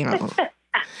hit play on.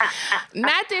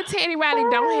 Not that Teddy Riley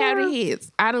don't have the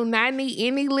hits. I do not need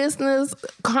any listeners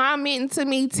commenting to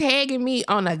me, tagging me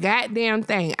on a goddamn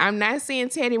thing. I'm not saying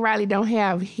Teddy Riley don't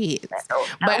have hits.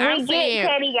 But I'm saying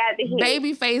Teddy got the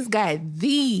hits. Babyface got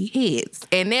the hits.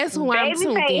 And that's who I'm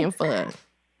tuned in for.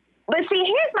 But see,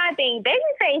 here's my thing.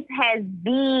 Babyface has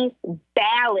the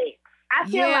ballads. I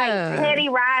feel like Teddy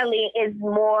Riley is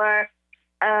more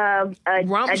a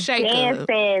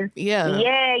dancing. Yeah,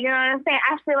 you know what I'm saying?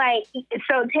 I feel like,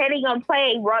 so Teddy gonna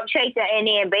play Rump Shaker, and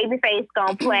then Babyface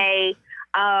gonna play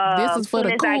This Is For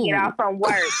The Cool. As I get off from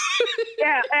work.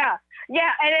 Yeah,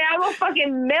 and then I'm gonna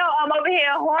fucking melt. I'm over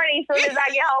here horny as soon as I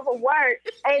get home from work.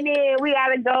 And then we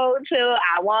gotta go to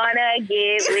I Wanna Get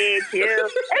With You.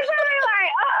 It's really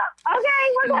like, okay,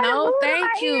 we're gonna no, move thank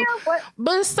right you. Here.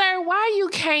 But sir, why you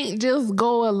can't just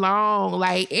go along?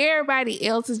 Like, everybody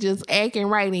else is just acting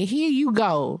right, and here you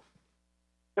go.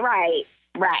 Right.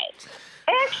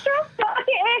 Extra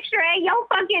fucking extra. And your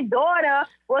fucking daughter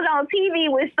was on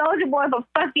TV with Soulja Boy for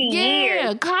fucking years.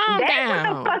 Yeah, calm down. That's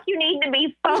what the fuck you need to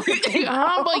be focusing on.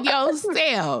 Humble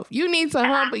yourself. You need to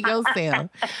humble yourself.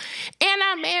 And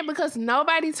I'm mad because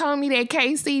nobody told me that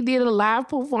KC did a live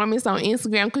performance on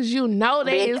Instagram because you know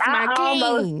that is my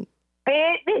king.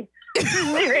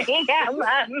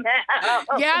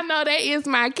 Y'all know that is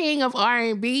my king of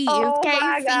R&B. It's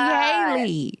KC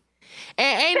Haley.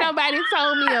 And ain't nobody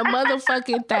told me a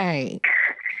motherfucking thing.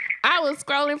 I was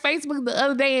scrolling Facebook the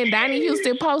other day and Donnie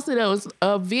Houston posted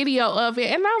a video of it.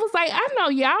 And I was like, I know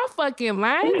y'all fucking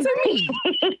lying to me.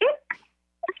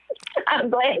 I'm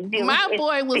glad you My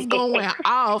boy was going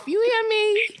off. You hear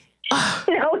me?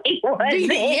 No, he wasn't.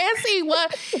 Yes, he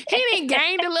was. He done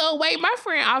gained a little weight. My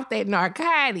friend off that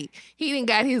narcotic. He done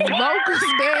got his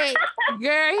vocals back.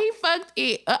 Girl, he fucked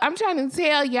it up. I'm trying to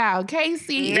tell y'all,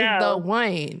 KC is the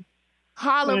one.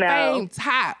 Hall of Fame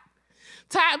top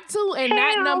 2 and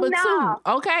not number 2.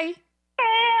 Okay?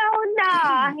 Hell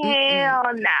no.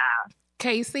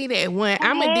 KC that one.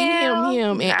 I'ma DM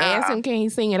him and ask him can he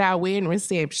sing at our wedding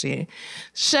reception.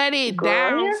 Shut it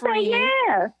down, friend.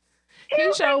 Yeah.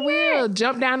 He sure will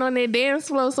jump down on that dance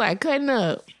floor so I cutting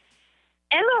up.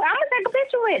 And look, I'm gonna take a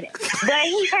picture with him. But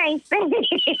he can't sing.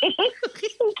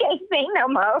 He can't sing no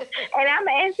more. And I'm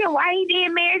gonna ask him why he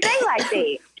did Mary J like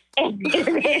that.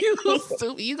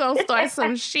 You gonna start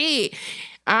some shit.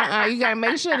 You gotta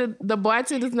make sure the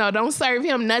bartenders know. Don't serve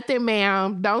him nothing,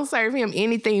 ma'am. Don't serve him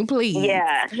anything, please.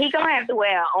 Yeah, he gonna have to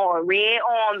wear a red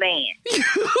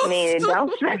armband. Man,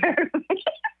 don't serve.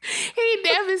 He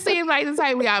definitely seems like the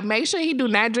type of y'all. Make sure he do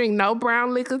not drink no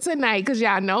brown liquor tonight, cause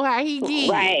y'all know how he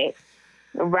get.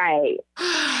 Right.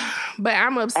 But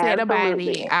I'm upset about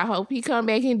it. I hope he come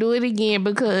back and do it again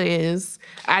because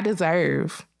I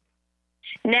deserve.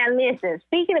 Now listen,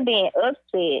 speaking of being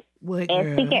upset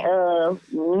and speaking of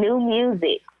new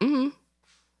music, who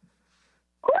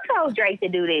told Drake to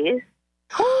do this?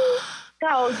 Who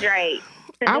told Drake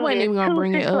to do I wasn't even gonna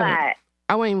bring it up.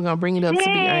 I wasn't even gonna bring it up to be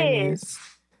honest.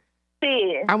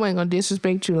 Sis. I wasn't gonna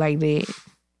disrespect you like that.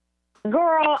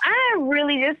 Girl, I'm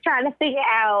really just trying to figure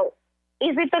out,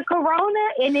 is it the corona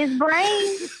in his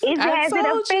brain? Has it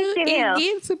affected him? It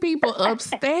gets to people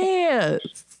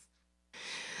upstairs.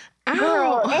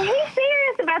 Girl, and he's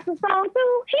serious about the song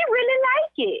too. He really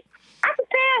like it. I can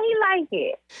tell he like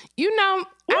it. You know,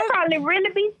 he probably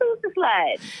really be super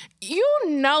slide. You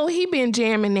know he been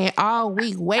jamming that all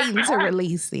week, waiting to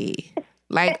release it.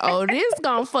 Like, oh, this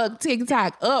gonna fuck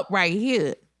TikTok up right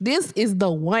here. This is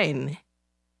the one.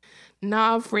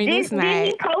 Nah, friend, it's not. Did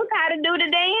he post how to do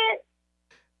the dance?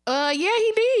 Yeah,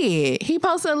 he did. He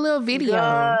posted a little video.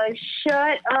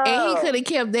 Shut up. And he could have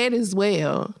kept that as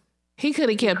well. That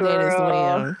as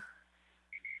well.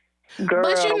 Girl,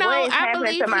 but you know, I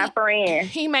believe my friend.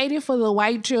 He made it for the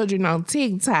white children on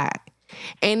TikTok.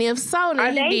 And if so,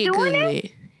 then he did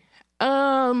good.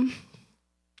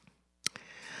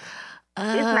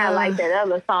 It's not like that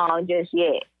other song just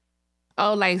yet.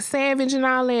 Oh, like Savage and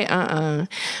all that? Yeah.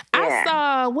 I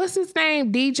saw, what's his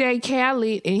name? DJ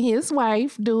Khaled and his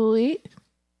wife do it.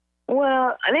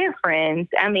 Well, they're friends.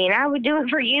 I mean, I would do it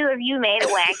for you if you made a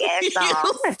whack-ass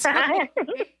song.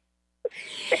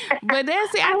 But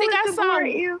that's it. I think I saw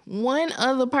one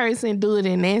other person do it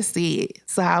and that's it.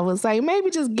 So I was like, maybe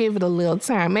just give it a little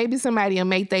time. Maybe somebody will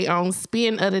make their own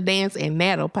spin of the dance and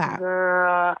that'll pop.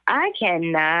 Girl, I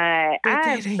cannot.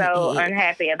 I'm so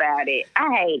unhappy about it.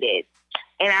 I hate it.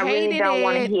 And I really don't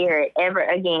want to hear it ever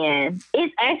again.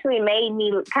 It's actually made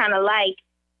me kind of like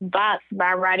Box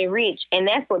by Roddy Ricch, and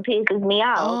that's what pisses me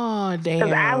off. Oh, damn.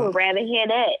 Because I would rather hear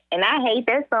that, and I hate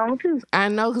that song, too. I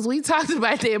know, because we talked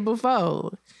about that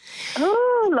before.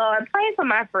 Oh, Lord, pray for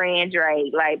my friend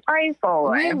Drake. Like, pray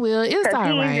for him. We will. It's all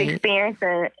right. He's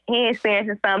experiencing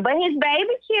something. But his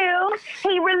baby cute.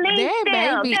 He released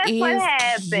that them. That's what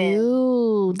happened.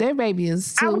 Cute. That baby is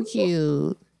so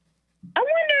cute. I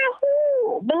wonder who.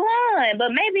 Blonde.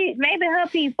 But maybe her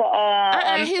people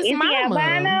are. His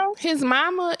mama. His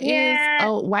mama is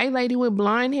a white lady with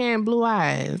blonde hair and blue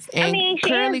eyes. And I mean,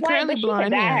 curly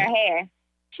blonde hair.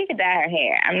 She could dye her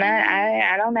hair.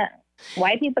 I don't know.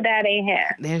 White people dye their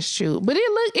hair. That's true. But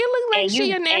it looked like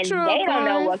she a natural. And they don't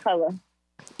know what color.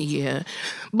 Yeah.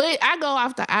 But I go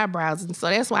off the eyebrows, and so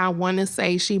that's why I want to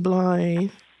say she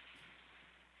blonde.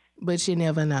 But you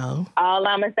never know. All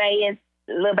I'm going to say is,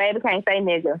 little baby can't say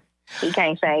nigga. He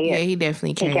can't say it. Yeah, he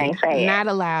definitely can't. He can't say it. Not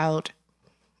allowed.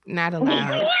 Not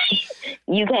allowed.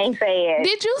 You can't say it.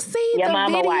 Did you see the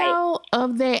video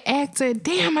of that actor?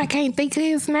 Damn, I can't think of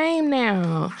his name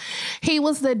now. He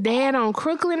was the dad on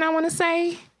Crooklyn, I want to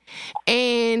say.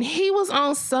 And he was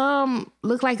on some,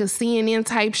 looked like a CNN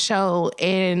type show.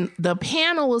 And the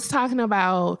panel was talking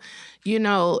about, you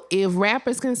know, if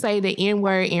rappers can say the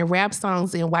N-word in rap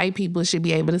songs, then white people should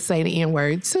be able to say the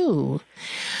N-word too.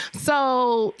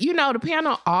 So, you know, the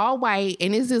panel all white,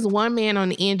 and it's this one man on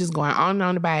the end just going on and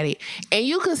on about it. And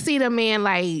you could see the man,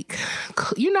 like,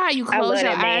 you know how you close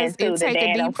your eyes and take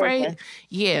a deep breath?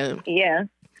 Yeah. Yeah.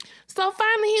 So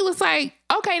finally he was like,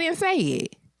 okay, then say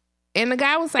it. And the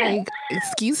guy was like,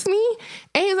 excuse me?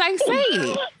 And he's like, say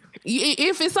it.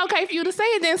 If it's okay for you to say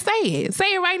it, then say it.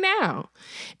 Say it right now.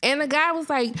 And the guy was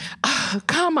like, oh,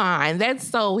 come on. That's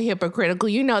so hypocritical.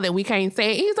 You know that we can't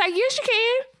say it. He's like, yes, you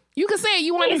can. You can say it.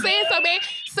 You want to say it so bad?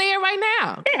 Say it right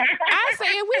now. I'll say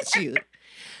it with you.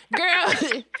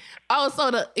 Girl. Oh,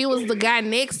 so it was the guy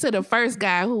next to the first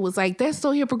guy who was like, that's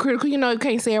so hypocritical. You know, you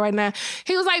can't say it right now.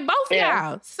 He was like, both of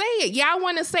y'all, say it. Y'all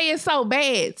want to say it so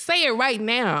bad. Say it right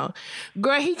now.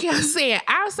 Girl, he kept saying,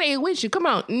 I'll say it with you. Come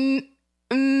on.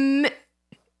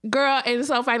 Girl, and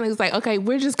so finally it's like, okay,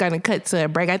 we're just going to cut to a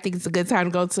break. I think it's a good time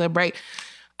to go to a break.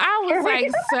 I was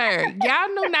like, sir,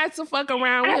 y'all know not to fuck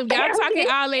around with him. Y'all talking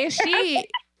all that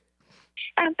shit.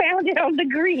 I found it on the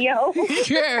grill.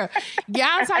 Girl,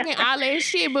 y'all talking all that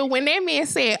shit, but when that man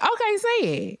said, okay, say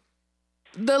it,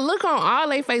 the look on all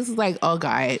their faces was like, oh,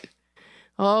 God.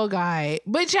 Oh, God.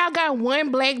 But y'all got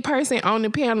one black person on the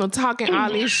panel talking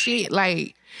all this shit,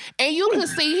 like, and you could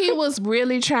see he was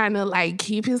really trying to, like,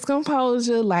 keep his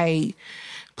composure, like,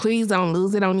 please don't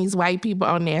lose it on these white people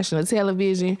on national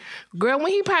television. Girl,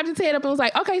 when he popped his head up and was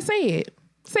like, okay, say it.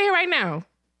 Say it right now.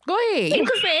 Go ahead. You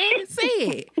can say it. Say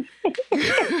it.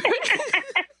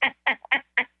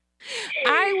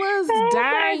 I was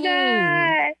dying. My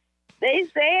God. They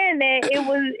saying that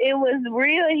it was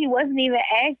real. He wasn't even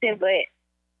acting, but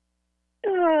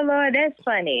oh Lord, that's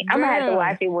funny. Girl, I'm gonna have to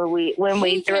watch it when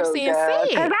we through, because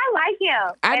I like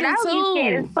him. I and do I too. was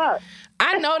scared as fuck.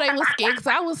 I know they was scared because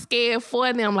I was scared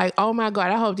for them. Like, oh my God,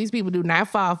 I hope these people do not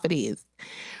fall for this.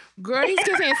 Girl, he's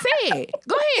just saying, say it.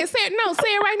 Go ahead, say it. No, say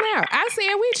it right now. I say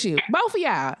it with you. Both of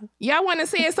y'all. Y'all want to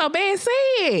say it so bad, say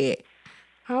it.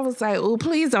 I was like, oh,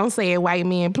 please don't say it, white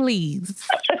man, please.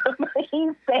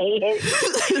 Please say it.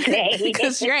 Say it.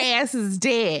 Because your ass is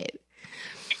dead.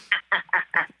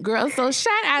 Girl, so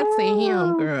shout out to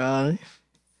him, girl.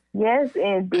 Yes,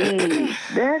 indeed.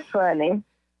 That's funny.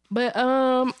 But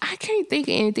I can't think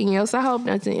of anything else. I hope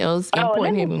nothing else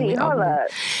important happened with Hold up.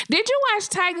 Did you watch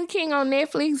Tiger King on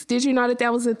Netflix? Did you know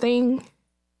that was a thing?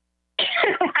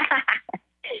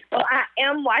 Well, I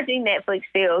am watching Netflix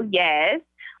still, yes.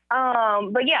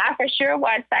 But yeah, I for sure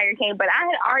watched Tiger King, but I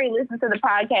had already listened to the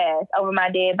podcast Over My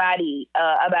Dead Body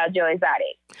about Joe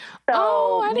Exotic.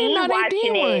 So I didn't know they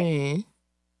did one.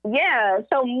 Yeah,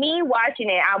 so me watching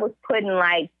it, I was putting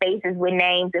like faces with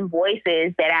names and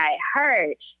voices that I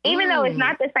heard. Even though it's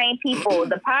not the same people,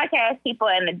 the podcast people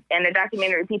and the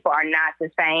documentary people are not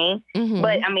the same. Mm-hmm.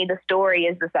 But I mean, the story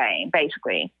is the same,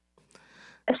 basically.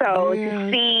 So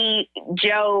to see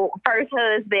Joe first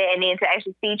husband and then to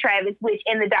actually see Travis, which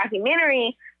in the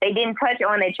documentary, they didn't touch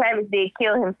on that Travis did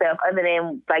kill himself other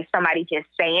than like somebody just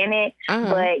saying it.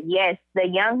 Uh-huh. But yes, the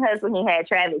young husband he had,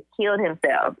 Travis, killed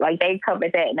himself. Like they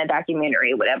covered that in the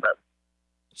documentary or whatever.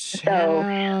 So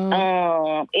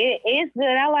it is good.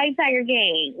 I like Tiger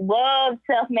King. Love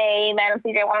Self-Made, Madam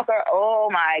C.J. Walker. Oh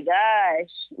my gosh.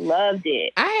 Loved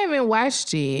it. I haven't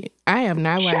watched it. I have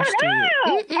not watched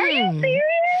it. Are you serious?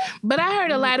 But I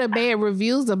heard a lot of bad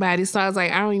reviews about it, so I was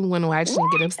like, I don't even want to watch it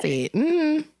and get upset.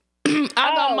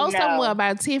 Although most of them were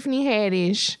about Tiffany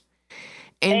Haddish.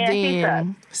 And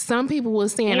then some people were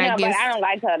saying, I guess. But I don't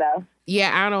like her though.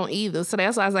 Yeah, I don't either. So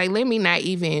that's why I was like, let me not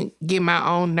even get my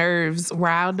own nerves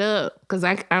riled up because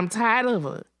I'm tired of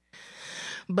her.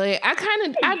 But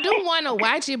I do want to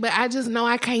watch it, but I just know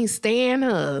I can't stand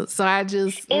her. So I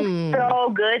just... It's so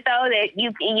good, though, that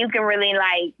you can really,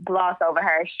 like, gloss over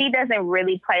her. She doesn't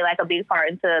really play, like, a big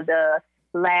part into the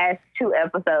last 2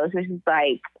 episodes, which is,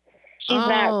 like, she's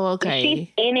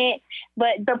in it.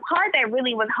 But the part that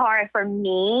really was hard for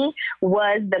me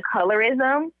was the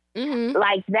colorism. Mm-hmm.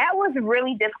 Like, that was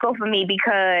really difficult for me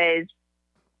because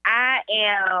I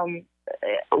am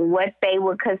what they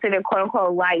would consider, quote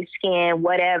unquote, light skin,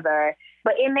 whatever.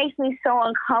 But it makes me so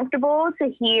uncomfortable to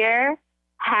hear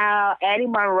how Addie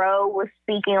Monroe was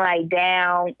speaking like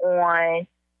down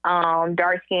on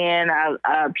dark skin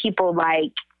people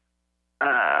like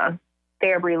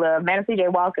Therapy Love, Madam C.J.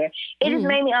 Walker. It just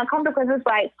made me uncomfortable because it's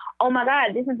like, oh my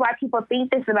God, this is why people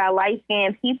think this about light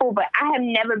skinned people, but I have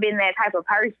never been that type of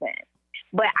person.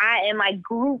 but I am like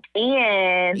grouped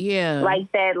in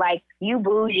like that, like you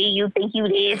bougie, you think you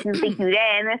this, you think you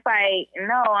that. And it's like,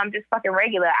 no, I'm just fucking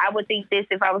regular. I would think this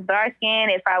if I was dark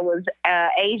skinned, if I was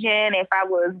Asian, if I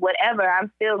was whatever,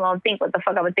 I'm still going to think what the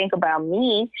fuck I would think about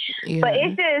me. Yeah. But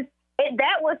it's just,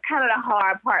 that was kind of the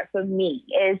hard part for me,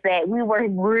 is that we were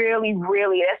really,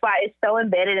 really, that's why it's so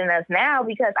embedded in us now,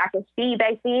 because I could see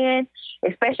back then,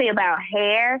 especially about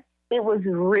hair, it was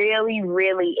really,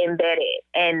 really embedded,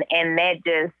 and that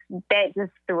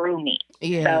just threw me.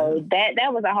 Yeah. So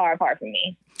that was a hard part for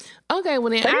me. Okay,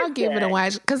 well then I'll give it a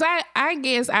watch, because I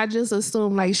guess I just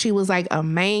assumed like she was like a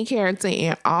main character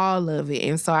in all of it,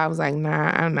 and so I was like, nah,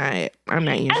 I'm not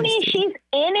interested. I mean, she's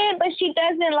in it, but she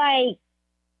doesn't like.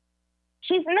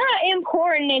 She's not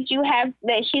important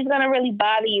that she's gonna really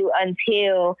bother you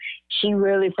until she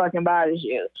really fucking bothers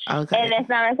you. Okay. And that's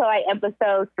not until like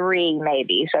episode 3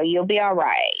 maybe. So you'll be all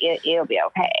right. It'll be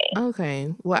okay.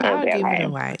 Okay. Well, I'll give it a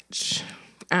watch.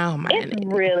 I don't mind It's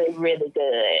really, really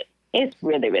good. It's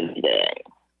really, really good.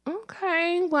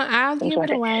 Okay. Well, I'll give it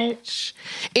a watch.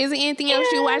 Is there anything else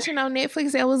you're watching on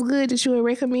Netflix that was good that you would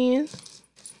recommend?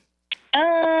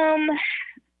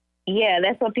 Yeah,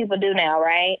 that's what people do now,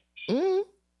 right? Mm-hmm.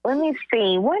 Let me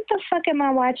see. What the fuck am I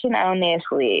watching on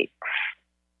Netflix?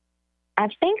 I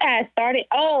think I started.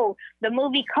 Oh, the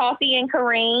movie Coffee and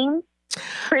Kareem.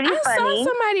 Pretty funny. I saw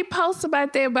somebody post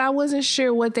about that, but I wasn't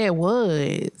sure what that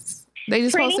was. They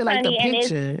just posted like the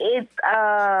picture.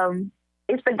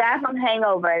 It's the guy from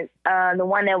Hangover, the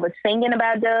one that was singing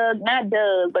about Doug. Not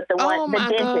Doug, but the one, the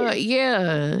dentist. God,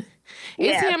 yeah.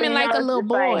 It's him and like a little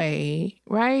boy,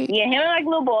 right? Yeah, him and like a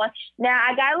little boy. Now,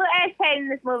 I got a little agitated in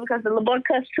this movie because the little boy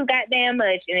cussed too goddamn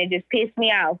much, and it just pissed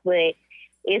me off. But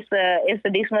it's a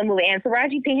decent movie, and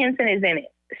Taraji P. Henson is in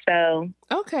it. So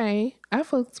okay, I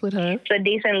fucks with her. It's a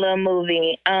decent little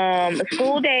movie.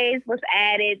 School Days was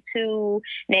added to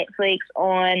Netflix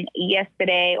on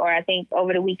yesterday, or I think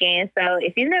over the weekend. So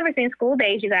if you've never seen School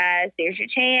Days, you guys, there's your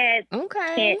chance.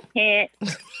 Okay. Hint.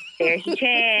 There's your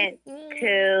chance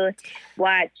to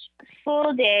watch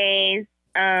School Days.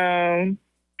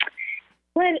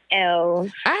 What else?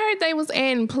 I heard they was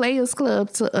adding Players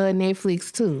Club to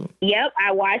Netflix too. Yep,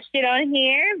 I watched it on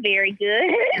here. Very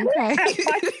good. Okay. I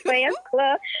watched Players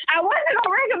Club. I wasn't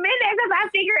gonna recommend that because I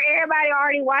figured everybody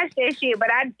already watched that shit, but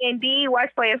I indeed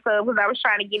watched Players Club because I was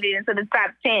trying to get it into the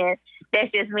top 10.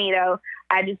 That's just me though.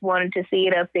 I just wanted to see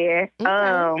it up there.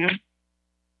 Okay.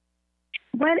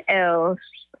 What else?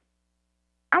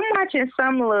 I'm watching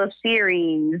some little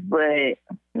series, but,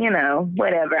 you know,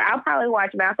 whatever. I'll probably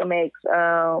watch Malcolm X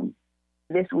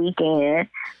this weekend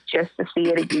just to see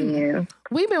it again.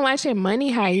 We've been watching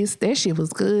Money Heist. That shit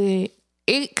was good.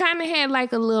 It kind of had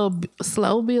like a little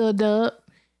slow build up,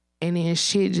 and then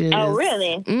shit just... Oh,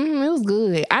 really? It was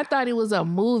good. I thought it was a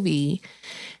movie.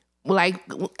 Like,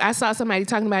 I saw somebody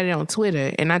talking about it on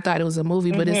Twitter, and I thought it was a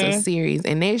movie, but it's a series,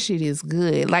 and that shit is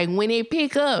good. Like, when it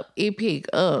pick up.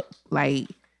 Like...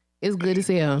 It's good as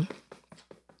hell.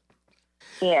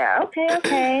 Yeah.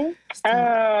 Okay.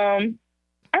 I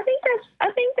think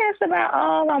that's about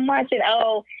all I'm watching.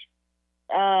 Oh,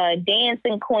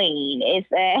 Dancing Queen.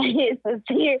 It's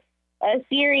a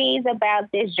series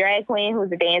about this drag queen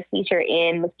who's a dance teacher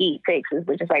in Mesquite, Texas,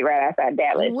 which is like right outside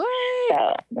Dallas.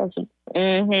 What? So,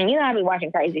 you know, I be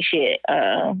watching crazy shit.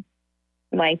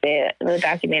 Like that, the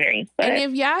documentary. But. And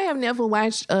if y'all have never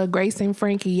watched Grace and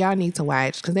Frankie, y'all need to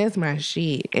watch, because that's my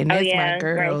shit. And that's my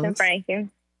girls. Grace and Frankie.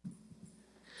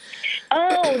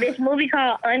 Oh, this movie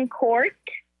called Uncorked.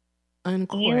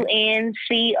 Uncorked. Uncorked.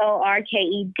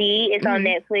 It's on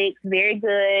Netflix. Very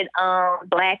good.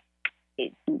 Black,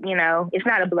 you know, it's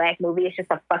not a black movie. It's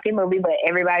just a fucking movie, but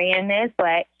everybody in this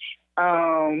black.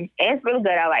 It's really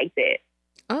good. I liked it.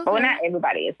 Okay. Well, not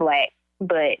everybody is black,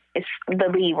 but it's the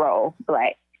lead role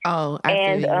black. Oh,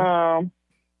 and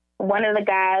one of the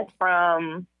guys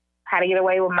from How to Get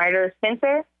Away with Murder,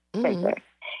 Spencer, he's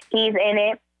in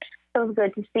it. So it was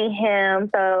good to see him.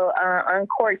 So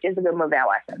Uncorked is a good movie I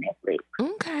watched on Netflix.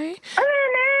 Okay. Other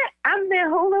than that, I've been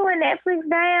Hulu and Netflix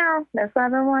down. That's what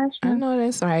I've been watching. I know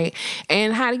that's right.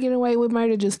 And How to Get Away with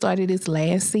Murder just started its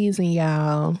last season,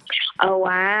 y'all. Oh,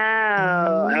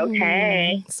 wow.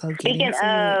 Okay. So speaking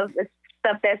of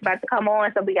stuff that's about to come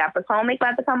on, so we got Potomac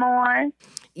about to come on.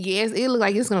 Yes, it looks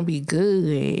like it's going to be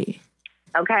good.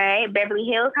 Okay, Beverly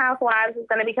Hills Housewives is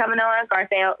going to be coming on.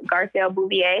 Garcelle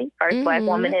Bouvier, first black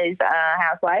woman, is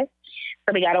housewife.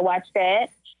 So we got to watch that.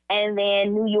 And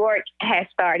then New York has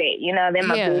started. You know, they're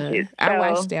my bitches. So, I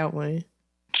watched that one.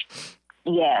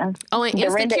 Yeah. Oh, and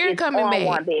Insecure coming back.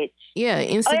 One, bitch. Yeah,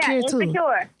 Insecure too.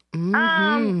 Insecure.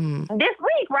 This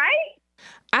week, right?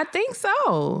 I think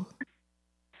so.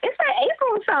 It's like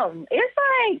April something.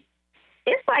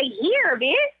 It's like here,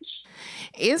 bitch.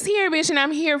 It's here, bitch, and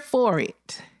I'm here for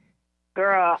it.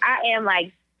 Girl, I am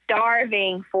like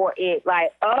starving for it.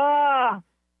 Like, oh.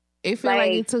 It feels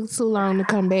like it took too long to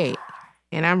come back.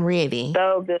 And I'm ready.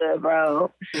 So good,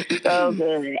 bro. So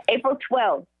good. April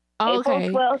 12th. Okay. April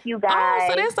 12th, you guys. Oh,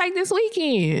 so that's like this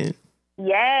weekend.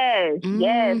 Yes,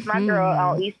 yes. My girl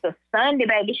on Easter Sunday,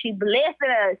 baby, she blessed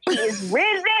us. She is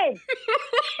risen.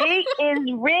 She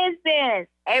is risen.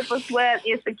 April 12th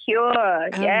is secure.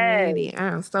 I'm ready.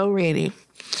 I'm so ready.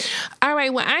 All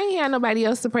right, well, I ain't had nobody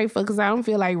else to pray for because I don't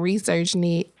feel like researching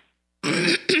it.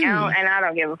 And I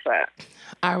don't give a fuck.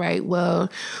 All right, well,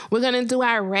 we're going to do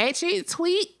our ratchet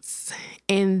tweets,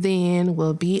 and then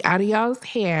we'll be out of y'all's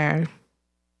hair.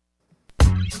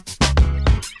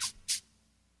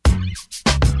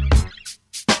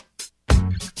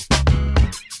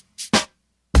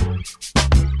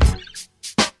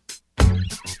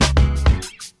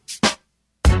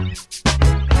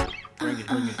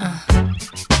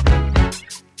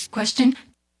 Question.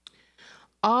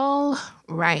 All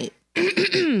right. Oh,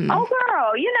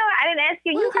 girl, you know, I didn't ask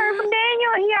you. You heard from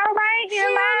Daniel? He all right? He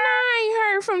alive? I ain't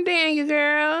heard from Daniel,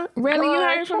 girl. Really, you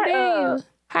heard from Daniel? Up.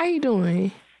 How you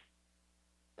doing?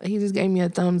 He just gave me a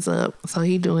thumbs up, so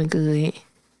he doing good.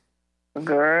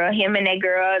 Girl, him and that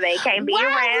girl, they can't be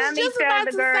around each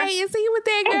other, girl. Say, is he with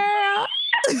that girl?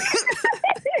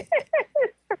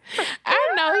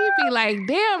 I know he'd be like,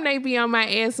 damn, they be on my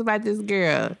ass about this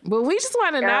girl. But we just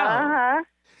want to know. Uh-huh.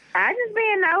 I just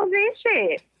being nosy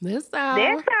shit. That's all.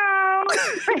 That's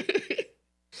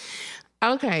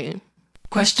all. Okay.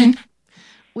 Question.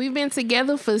 We've been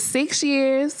together for 6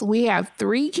 years. We have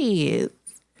 3 kids.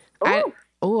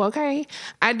 Okay.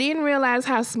 I didn't realize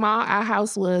how small our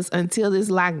house was until this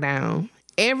lockdown.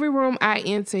 Every room I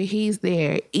enter, he's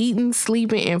there, eating,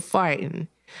 sleeping, and farting.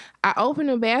 I open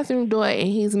the bathroom door and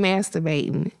he's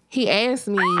masturbating. He asked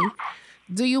me,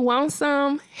 do you want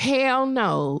some? Hell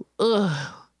no.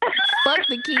 Ugh. Fuck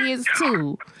the kids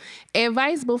too.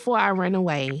 Advice before I run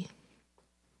away.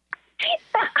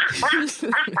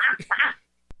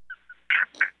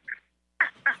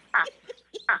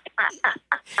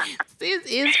 Sis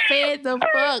is fed the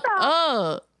fuck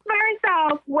up. First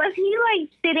off, was he like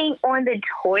sitting on the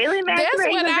toilet? That's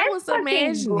what I was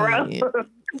imagining. Gross.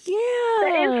 Yeah.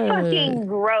 That is fucking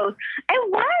gross.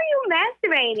 And why are you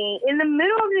masturbating in the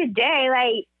middle of the day?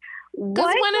 Like,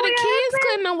 because one of the kids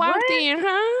couldn't have walked in,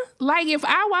 huh? Like, if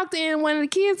I walked in, one of the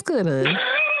kids could have.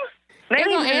 They're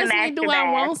going to ask me, do I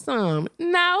want some?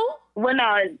 No. Well,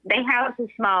 no, their house is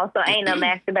small, so ain't no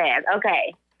master bath.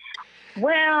 Okay.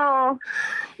 Well,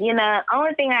 you know,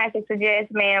 only thing I can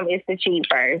suggest, ma'am, is to cheat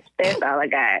first. That's all I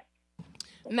got.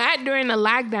 Not during the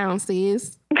lockdown,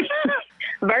 sis.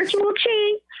 Virtual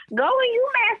cheat. Go and you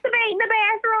masturbate in the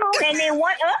bathroom and then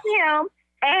one up him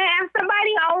and have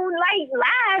somebody on like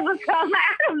live or something.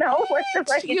 I don't know what the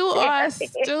fuck you are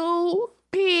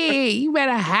stupid. You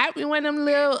better hop in one of them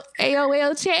little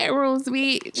AOL chat rooms,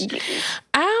 bitch.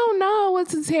 I don't know what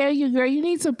to tell you, girl. You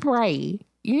need to pray.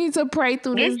 You need to pray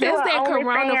through this. That's that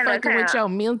corona fucking with your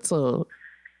mental.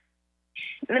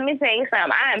 Let me tell you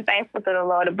something. I am thankful to the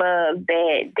Lord above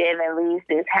that Devin leaves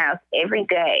this house every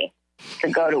day to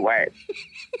go to work.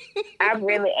 I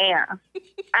really am.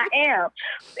 I am.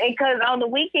 Because on the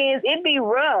weekends, it be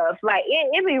rough. Like,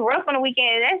 it be rough on the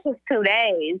weekend. That's just 2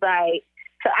 days. Like,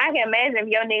 so I can imagine if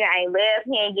your nigga ain't left,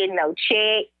 he ain't getting no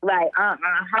check. Like,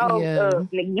 hold up.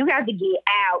 Nigga, you got to get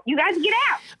out. You got to get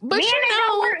out. But men you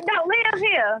know, don't live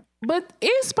here. But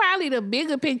it's probably the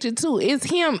bigger picture, too. It's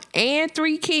him and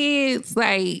 3 kids.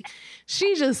 Like,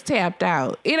 she just tapped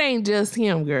out. It ain't just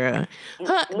him, girl.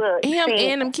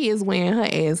 And them kids wearing her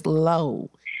ass low.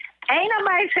 Ain't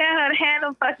nobody tell her to have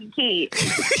them fucking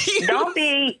kids. Don't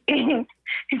be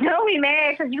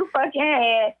mad because you fucking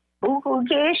had buku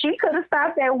kids. She could have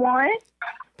stopped at one.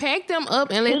 Pack them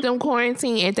up and let them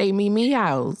quarantine at their Mimi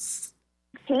house.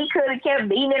 He could have kept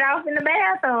beating it off in the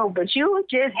bathroom, but you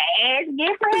just had to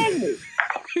get pregnant.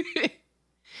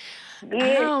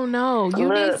 I don't know. You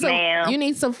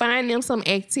need to find them some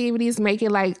activities, make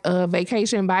it like a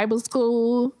vacation Bible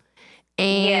school,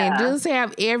 and just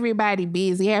have everybody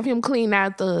busy. Have him clean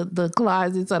out the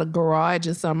closets or the garage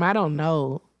or something. I don't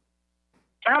know.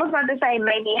 I was about to say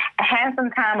maybe have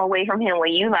some time away from him where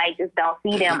you like just don't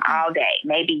see them all day.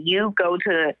 Maybe you go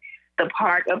to the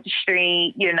park up the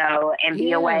street, you know, and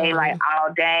be away like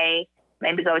all day.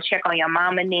 Maybe go check on your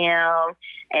mom and them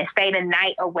and stay the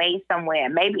night away somewhere.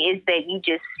 Maybe it's that you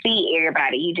just see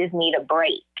everybody. You just need a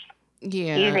break.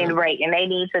 Yeah. You need a break and they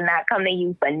need to not come to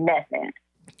you for nothing.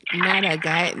 Not a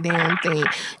goddamn thing.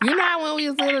 You know how when we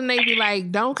was little, they be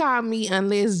like, don't call me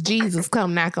unless Jesus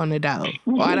come knock on the door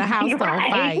or the house on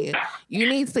fire. You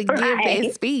need to give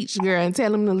that speech, girl, and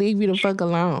tell him to leave you the fuck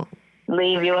alone.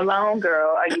 Leave you alone,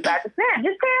 girl. Are you about to snap?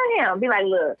 Just tell him. Be like,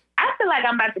 look, I feel like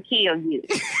I'm about to kill you.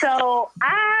 So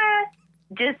I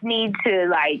just need to,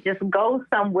 like, just go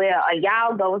somewhere or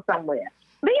y'all go somewhere.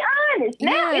 Be honest.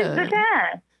 Now is the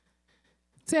time.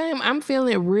 Tell him I'm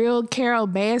feeling real Carol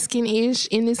Baskin-ish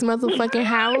in this motherfucking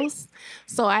house.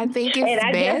 So I think it's best.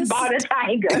 And I just bought a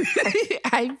tiger.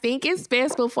 I think it's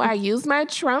best before I use my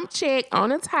Trump check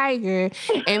on a tiger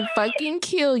and fucking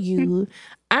kill you.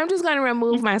 I'm just going to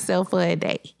remove myself for a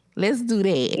day. Let's do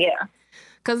that. Yeah.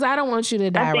 Because I don't want you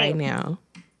to die right now.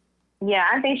 Yeah,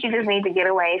 I think she just needs to get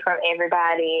away from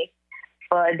everybody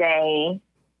for a day,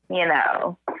 you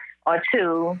know, or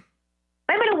two.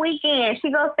 Maybe the weekend,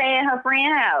 she go stay at her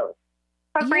friend's house.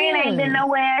 Her friend ain't been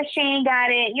nowhere. She ain't got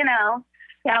it, you know.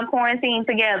 Y'all quarantine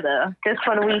together just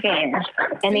for the weekend.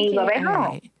 And then you go back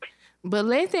home. But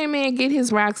let that man get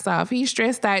his rocks off. He's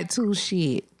stressed out too,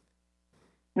 shit.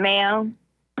 Ma'am,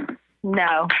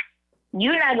 no.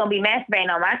 You're not going to be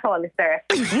masturbating on my toilet, sir.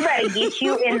 You better get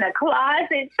you in the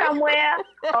closet somewhere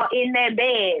or in that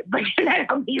bed. But you're not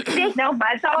going to be sitting on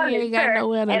my toilet, sir.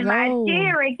 Nowhere to go. My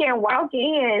children can walk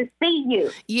in and see you.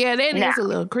 Yeah, that is a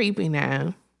little creepy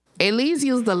now. At least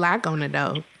use the lock on the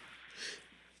door.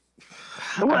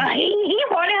 Well, he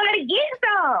wanted her to get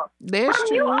some. That's from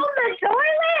true. You on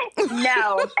the toilet?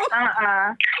 No.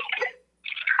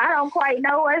 I don't quite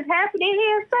know what's happening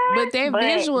here, sir. But that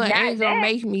visual ain't going to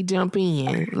make me jump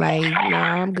in. Like, no,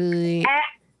 I'm good.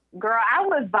 Girl, I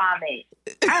would vomit.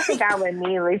 I think I would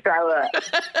immediately throw up.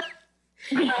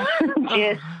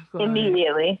 Just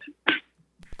immediately.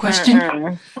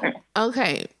 Question.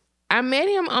 Okay. I met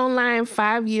him online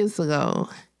 5 years ago.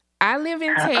 I live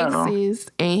in Texas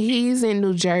and he's in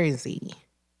New Jersey.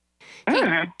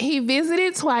 He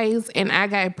visited twice and I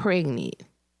got pregnant.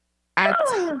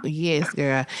 Yes,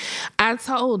 girl. I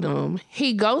told him.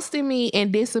 He ghosted me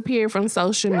and disappeared from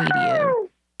social media.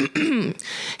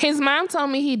 His mom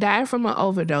told me he died from an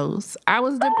overdose. I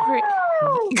was depressed.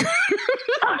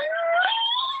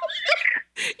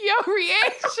 Your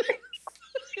reaction.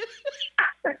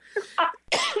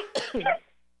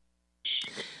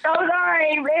 So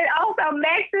sorry. And also,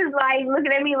 Max is like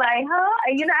looking at me like, huh?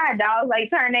 And you know how dogs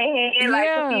like turn their head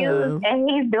like confused? And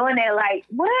he's doing it like,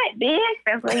 what, bitch?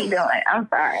 That's what he's doing. I'm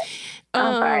sorry.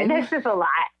 I'm sorry. That's just a lot.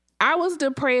 I was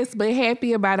depressed but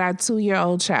happy about our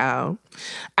 2-year-old child.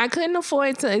 I couldn't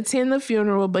afford to attend the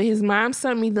funeral, but his mom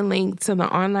sent me the link to the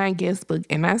online guest book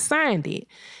and I signed it.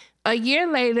 A year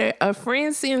later, a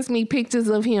friend sends me pictures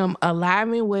of him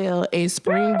alive and well at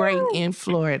spring break in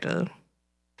Florida.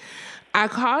 I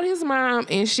called his mom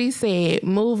and she said,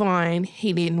 move on.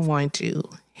 He didn't want you.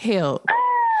 Help.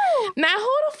 Now, who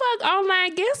the fuck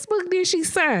online guest book did she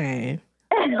sign?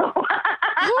 Who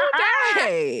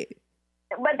died?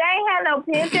 But they ain't had no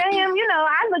picture of him. You know,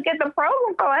 I look at the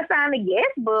program before I sign the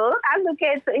guest book. I look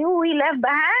at who he left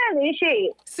behind and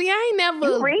shit. See, I ain't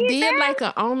never did like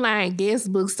an online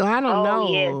guest book, so I don't know.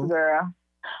 Oh, yes, girl.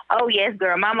 Oh, yes,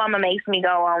 girl. My mama makes me go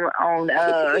on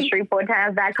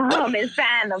ShreveportTimes.com and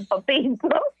sign them for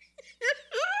people.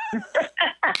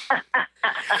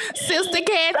 Sister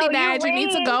Kathy died. You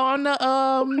need to go on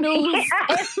the news.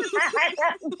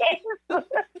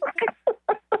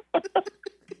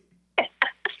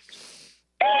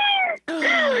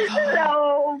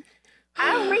 So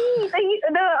I read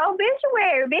the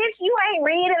obituary, bitch. You ain't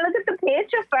read and look at the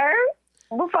picture first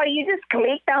before you just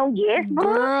clicked on guest book.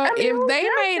 Girl, if they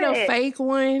made a fake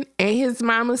one and his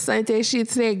mama sent that shit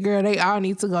to that girl, they all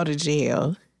need to go to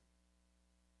jail.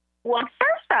 Well,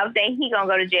 first off, then he gonna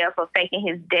go to jail for faking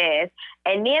his death,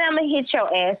 and then I'm gonna hit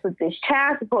your ass with this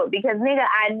child support because, nigga,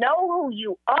 I know who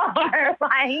you are.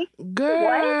 Like,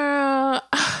 girl, what?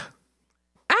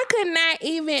 I could not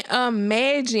even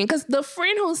imagine because the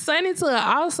friend who sent it to her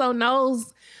also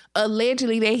knows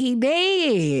allegedly that he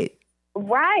dead.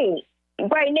 Right,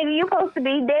 nigga, you supposed to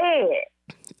be dead,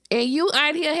 and you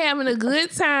out here having a good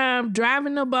time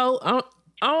driving the boat on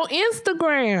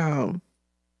Instagram.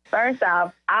 First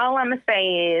off, all I'm gonna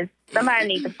say is somebody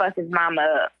needs to fuck his mama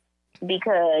up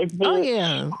because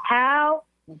how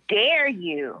dare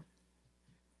you?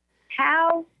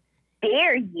 How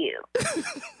dare you?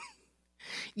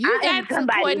 You got to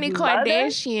Kourtney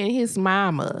Kardashian, his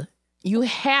mama. You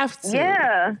have to.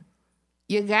 Yeah.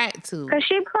 You got to. Because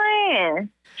she playing.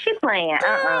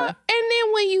 And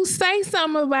then when you say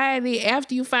something about it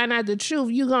after you find out the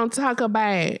truth, you going to talk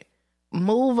about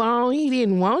move on. He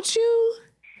didn't want you?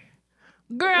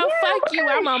 Girl, fuck you.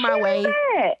 I'm on my way.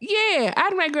 That? Yeah,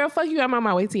 I'd be like, girl, fuck you. I'm on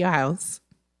my way to your house.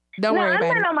 Don't worry about it.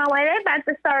 I'm not on my way. They about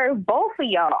to serve both of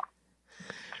y'all.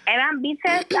 And I'm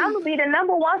gonna be the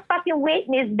number one fucking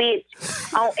witness,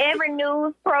 bitch, on every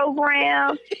news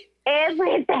program,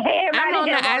 everything. I'm on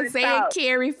the Isaiah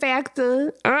Carey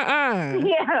factor.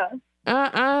 Yeah.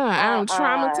 I'm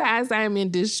traumatized. I'm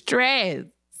in distress.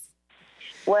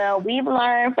 Well, we've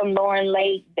learned from Lauren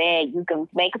Lake that you can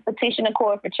make a petition to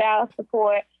court for child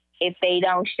support. If they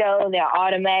don't show, they're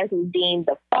automatically deemed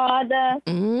the father.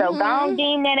 Mm-hmm. So go on,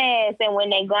 deem that ass. And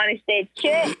when they garnish that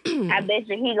check, I bet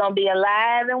you he gonna be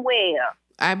alive and well.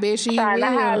 I bet you trying will.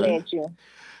 to holler at you.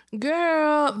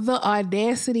 Girl, the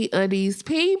audacity of these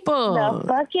people. The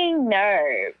fucking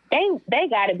nerve. They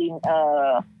gotta be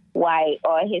white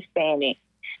or Hispanic.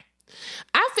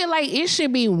 I feel like it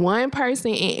should be one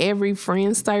person in every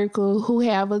friend circle who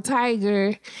have a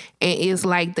tiger and is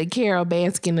like the Carol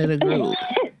Baskin of the group.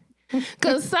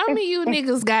 Because some of you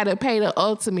niggas got to pay the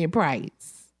ultimate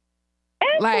price.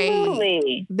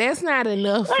 Absolutely. Like, that's not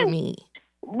enough for me.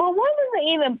 But what was the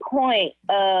even point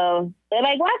of,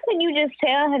 like, why couldn't you just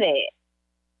tell her that?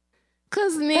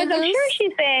 Because niggas. I'm sure she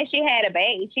said she had a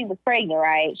baby. She was pregnant,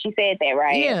 right? She said that,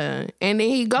 right? Yeah. And then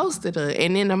he ghosted her.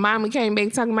 And then the mama came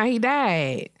back talking about he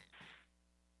died.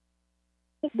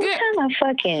 What kind of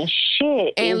fucking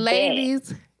shit and is ladies,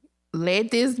 that?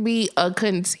 let this be a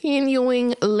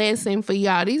continuing lesson for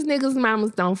y'all. These niggas'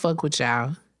 mamas don't fuck with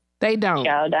y'all. They don't.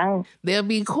 Y'all don't. They'll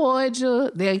be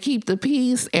cordial. They'll keep the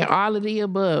peace and all of the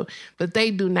above. But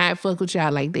they do not fuck with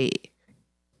y'all like that.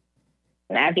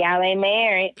 Now, if y'all ain't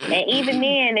married, and even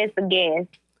then, it's a guess.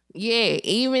 Yeah,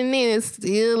 even then, it's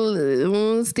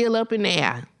still up in the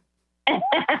air.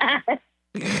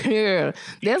 Girl,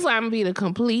 that's why I'm gonna be the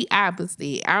complete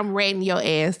opposite. I'm ratting your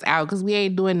ass out because we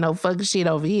ain't doing no fucking shit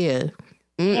over here.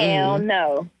 Hell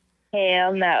no.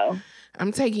 Hell no.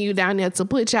 I'm taking you down there to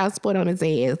put y'all sport on his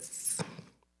ass.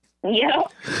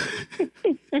 Yep.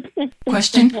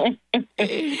 Question.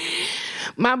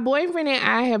 My boyfriend and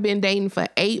I have been dating for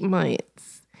 8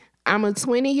 months. I'm a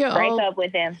 20-year-old. Break up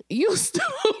with him. You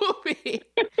stupid.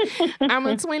 I'm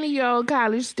a 20-year-old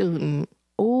college student.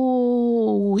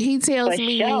 Ooh, he tells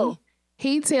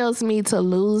me to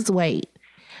lose weight.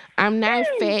 I'm not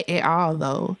fat at all,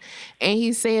 though. And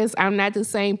he says I'm not the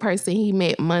same person he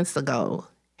met months ago.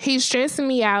 He's stressing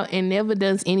me out and never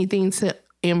does anything to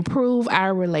improve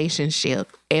our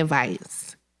relationship.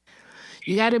 Advice.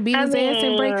 You got to beat his ass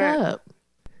and break up.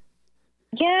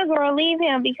 Yeah, girl, leave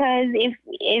him because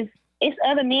if it's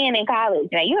other men in college.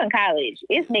 Now, you in college.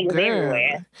 It's niggas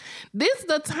everywhere. This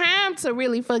the time to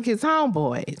really fuck his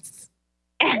homeboys.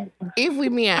 If we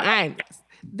being honest.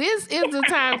 This is the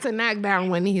time to knock down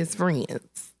one of his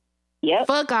friends. Yep.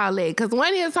 Fuck all that. Because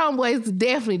one of his homeboys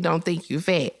definitely don't think you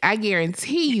fat. I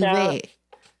guarantee you that.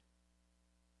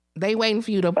 They waiting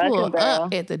for you to pull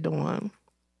up at the dorm.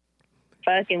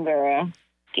 Fucking girl.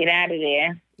 Get out of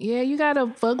there. Yeah, you gotta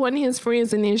fuck one of his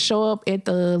friends and then show up at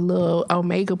the little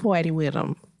Omega party with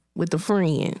him, with the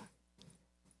friend.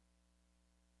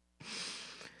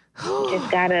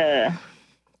 Just gotta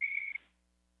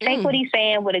take what he's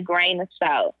saying with a grain of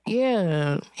salt.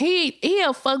 Yeah. He a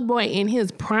fuckboy in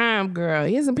his prime, girl.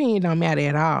 His opinion don't matter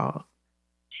at all.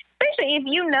 Especially if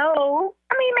you know,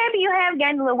 I mean, maybe you have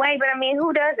gained a little weight, but I mean,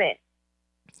 who doesn't?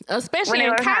 Especially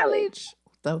in college.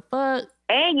 The fuck?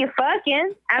 And you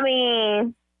fucking. I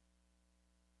mean,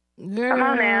 girl, come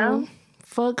on now.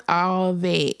 Fuck all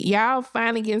that. Y'all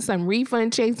finally getting some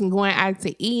refund checks and going out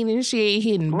to eat and shit,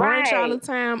 hitting brunch all the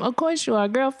time. Of course you are,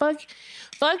 girl. Fuck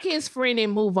his friend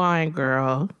and move on,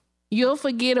 girl. You'll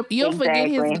forget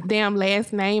his damn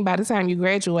last name by the time you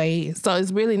graduate. So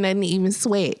it's really nothing to even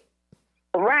sweat.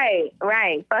 Right.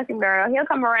 Fucking girl. He'll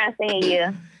come around seeing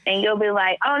you and you'll be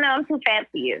like, oh no, I'm too fat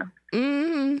for you.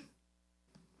 Mm-hmm.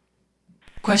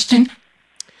 Question.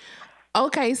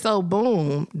 Okay, so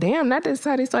boom. Damn, not that's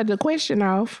how they started the question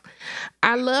off.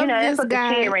 I love this that's guy.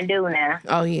 What the children do now.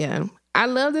 Oh, yeah. I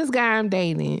love this guy I'm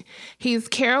dating. He's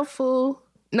caring,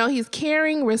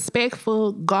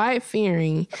 respectful,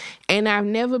 God-fearing, and I've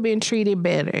never been treated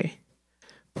better.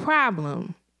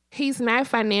 Problem. He's not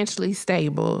financially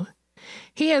stable.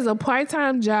 He has a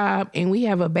part-time job, and we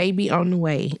have a baby on the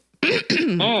way.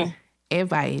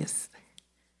 Advice.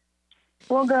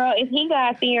 Well, girl, if he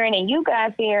God-fearing and you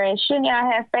God-fearing, shouldn't y'all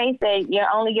have faith that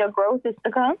your growth is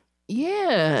to come?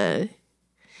 Yeah.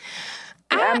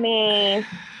 I mean,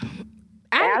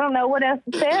 I don't know what else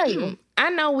to tell you. I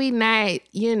know we not,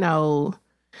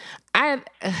 I'm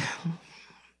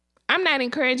I'm not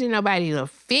encouraging nobody to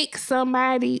fix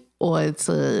somebody or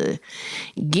to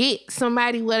get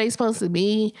somebody where they supposed to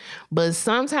be. But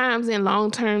sometimes in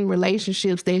long-term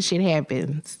relationships, that shit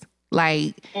happens.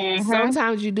 Like,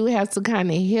 sometimes you do have to kind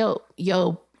of help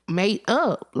your mate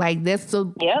up. Like, that's the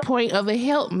point of a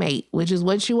helpmate, which is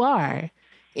what you are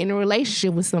in a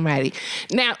relationship with somebody.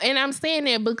 Now, and I'm saying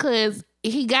that because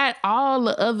he got all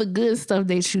the other good stuff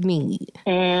that you need.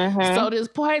 So this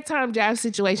part-time job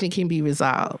situation can be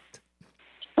resolved.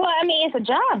 Well, I mean, it's a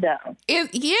job, though.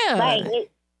 Like,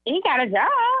 he got a job.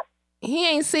 He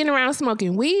ain't sitting around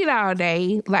smoking weed all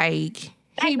day. Like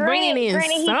he bringing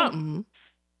in something.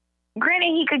 Granted,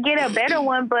 he could get a better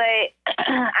one, but,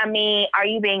 I mean, are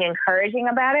you being encouraging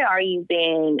about it? Or are you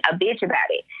being a bitch about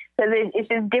it? Because it's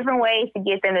just different ways to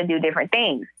get them to do different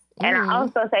things. And I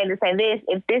also say to say this,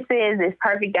 if this is this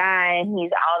perfect guy and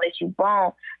he's all that you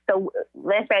want, so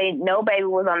let's say no baby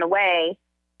was on the way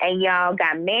and y'all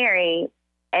got married,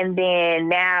 and then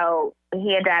now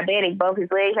he a diabetic, both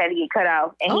his legs had to get cut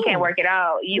off, and he can't work at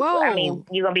all. I mean,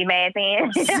 you gonna be mad then?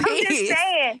 I'm just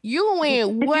saying. You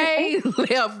went way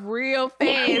left real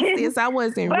fast, sis. I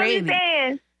wasn't ready. I'm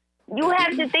saying, you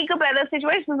have to think about those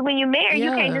situations when you marry.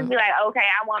 You can't just be like, okay,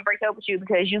 I want to break up with you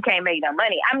because you can't make no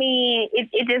money. I mean,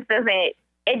 it just doesn't.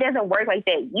 It doesn't work like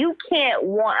that. You can't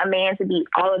want a man to be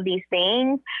all of these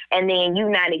things and then you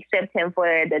not accept him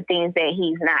for the things that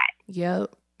he's not.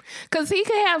 Yep. Because he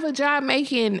could have a job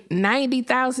making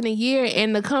 $90,000 a year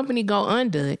and the company go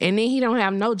under, and then he don't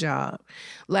have no job.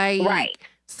 Like, right.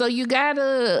 So you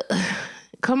gotta,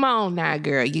 come on now,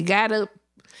 girl. You gotta,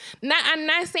 I'm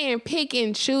not saying pick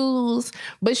and choose,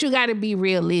 but you gotta be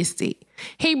realistic.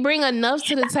 He bring enough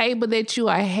to the table that you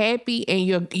are happy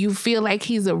and you feel like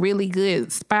he's a really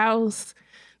good spouse,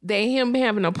 that him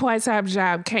having a part-time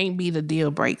job can't be the deal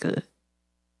breaker.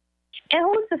 And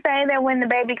who's to say that when the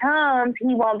baby comes,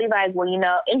 he won't be like, well,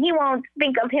 and he won't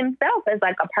think of himself as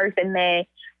like a person that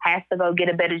has to go get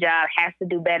a better job, has to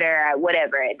do better,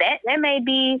 whatever. That may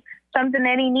be something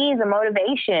that he needs, a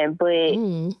motivation. But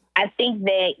I think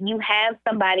that you have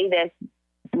somebody that's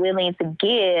willing to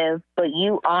give, but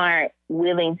you aren't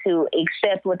willing to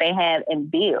accept what they have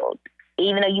and build.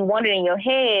 Even though you want it in your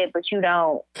head, but you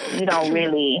don't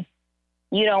really...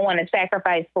 You don't want to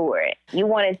sacrifice for it. You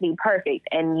want it to be perfect.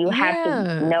 And you have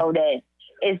to know that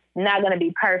it's not going to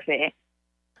be perfect.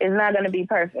 It's not going to be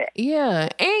perfect. Yeah.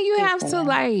 And you have to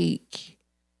like,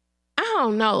 I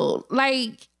don't know,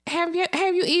 like, have you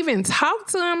even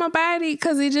talked to him about it?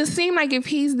 Because it just seemed like if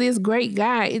he's this great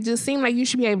guy, it just seemed like you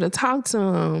should be able to talk to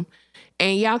him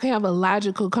and y'all can have a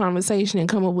logical conversation and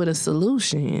come up with a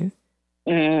solution.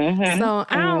 So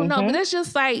I don't know, but it's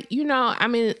just like,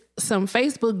 I'm in some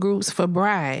Facebook groups for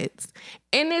brides,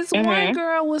 and this one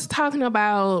girl was talking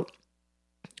about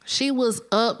she was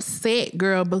upset,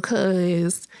 girl,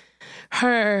 because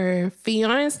her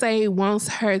fiance wants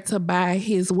her to buy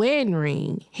his wedding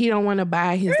ring. He don't want to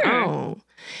buy his own,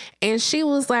 and she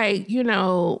was like,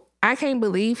 I can't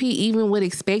believe he even would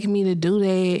expect me to do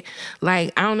that.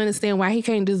 Like, I don't understand why he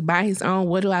can't just buy his own.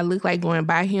 What do I look like going to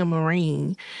buy him a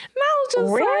ring? And I was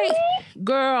just like,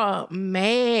 girl,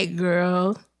 mad,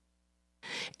 girl.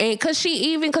 And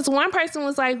because one person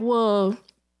was like, well,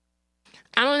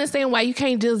 I don't understand why you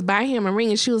can't just buy him a ring.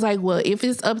 And she was like, well, if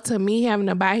it's up to me having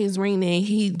to buy his ring, then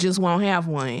he just won't have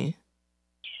one.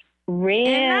 Really?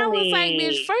 And I was like,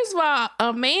 bitch, first of all,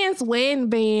 a man's wedding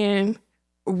band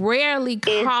rarely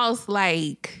costs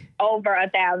like over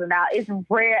 $1,000. It's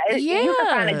rare. You can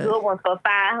find a good one for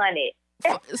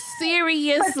 $500.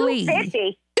 Seriously. For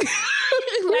 $250.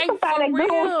 Like, for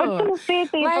real.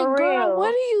 Like, girl, real. what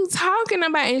are you talking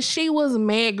about? And she was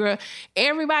mad, girl.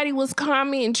 Everybody was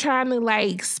commenting, trying to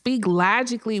like speak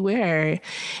logically with her.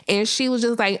 And she was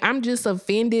just like, I'm just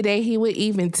offended that he would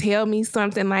even tell me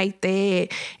something like that.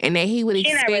 And that he would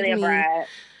expect not really me. A bride.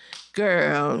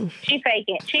 Girl. She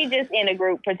faking. She just in a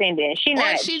group pretending. She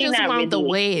just want really the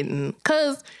wedding.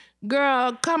 Cause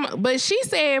girl, come on. But she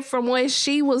said from what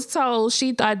she was told,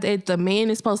 she thought that the man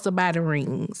is supposed to buy the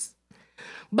rings.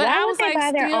 But Why I was like,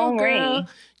 still, girl,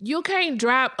 you can't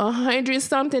drop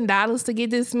 $100-something to get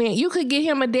this man. You could get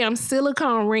him a damn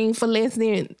silicone ring for less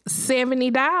than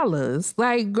 $70.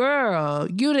 Like, girl,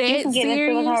 you that serious? You can get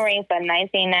a silicone ring for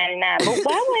 $19.99.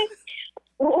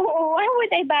 But why would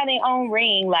they buy their own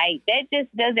ring? Like, that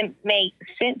just doesn't make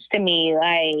sense to me.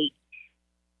 Like,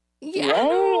 yeah,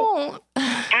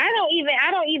 I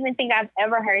don't even think I've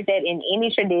ever heard that in any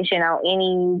tradition on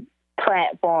any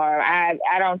platform. I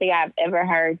don't think I've ever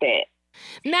heard that.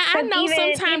 Now, I know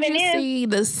sometimes you see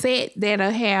the set that'll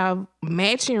have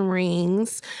matching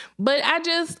rings, but I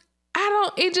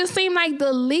it just seemed like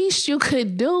the least you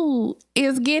could do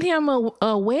is get him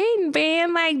a wedding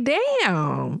band. Like,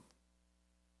 damn.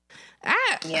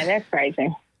 Yeah, that's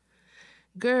crazy.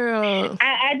 Girl.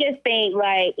 I just think,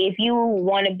 like, if you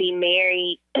want to be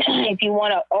married, if you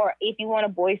want a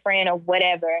boyfriend or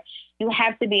whatever, you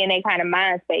have to be in that kind of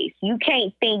mind space. You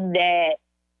can't think that,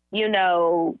 you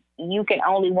know, you can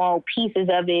only want pieces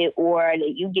of it, or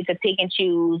that you get to pick and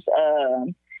choose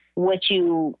what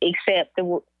you accept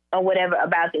or whatever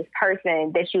about this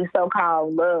person that you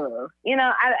so-called love. You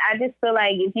know, I just feel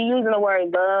like if you're using the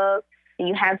word love,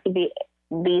 you have to be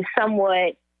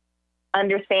somewhat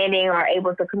understanding or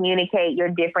able to communicate your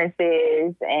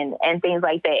differences and things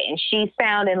like that. And she's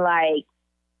sounding like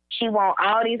she want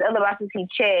all these other boxes he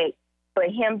checked, but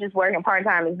him just working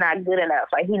part-time is not good enough.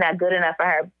 Like, he's not good enough for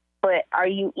her. But are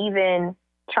you even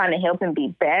trying to help him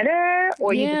be better,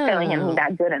 or are you just telling him he's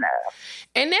not good enough?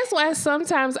 And that's why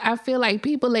sometimes I feel like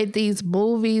people let these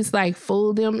movies like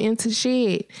fool them into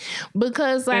shit,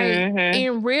 because like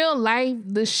in real life,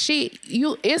 the shit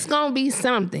it's gonna be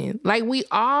something. Like, we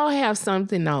all have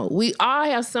something though. We all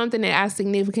have something that our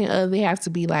significant other have to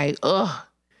be like, ugh,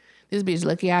 this bitch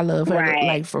lucky I love her,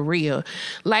 like, for real.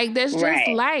 Like, that's just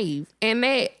life. And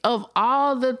that, of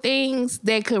all the things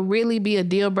that could really be a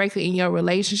deal breaker in your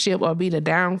relationship or be the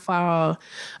downfall,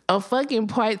 a fucking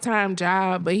part-time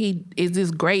job, but he is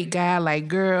this great guy, like,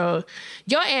 girl,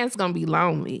 your ass gonna be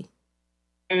lonely.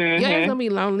 Your ass gonna be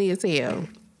lonely as hell.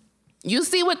 You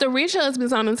see what the rich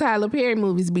husbands on the Tyler Perry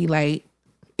movies be like.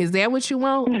 Is that what you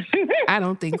want? I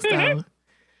don't think so.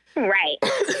 Right.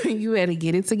 You better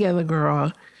get it together,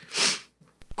 girl.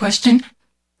 Question.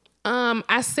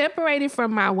 I separated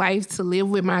from my wife to live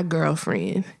with my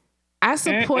girlfriend. I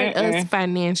support us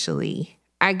financially.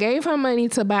 I gave her money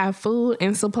to buy food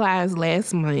and supplies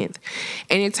last month,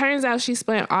 and it turns out she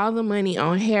spent all the money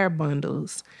on hair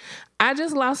bundles. I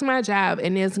just lost my job,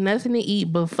 and there's nothing to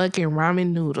eat but fucking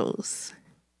ramen noodles.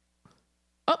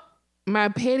 Oh, my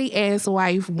petty ass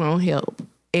wife won't help.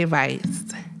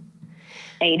 Advice.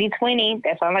 80-20.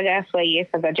 That's all I got for you,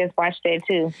 because I just watched that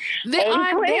too. The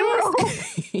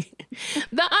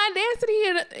audacity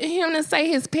of him to say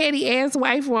his petty ass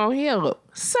wife won't help.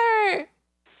 Sir,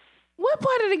 what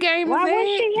part of the game is that? Why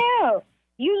would she help?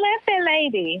 You left that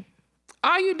lady.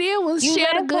 All you did was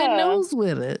share the good news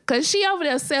with her, because she over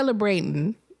there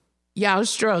celebrating y'all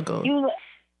struggle.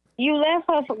 You left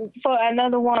her for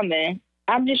another woman.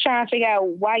 I'm just trying to figure out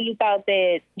why you thought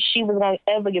that she was going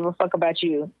to ever give a fuck about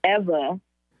you. Ever.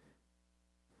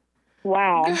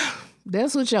 Wow.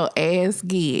 That's what your ass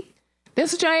get.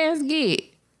 That's what your ass get.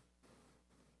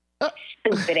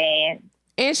 Stupid ass.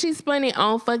 And she spun it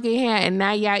on fucking hair, and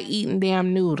now y'all eating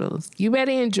damn noodles. You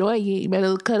better enjoy it. You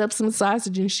better cut up some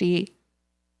sausage and shit.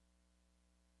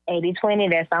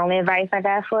 80-20, that's the only advice I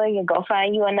got for you. Go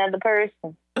find you another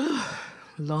person.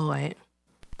 Lord.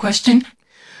 Question.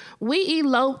 We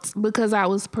eloped because I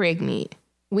was pregnant.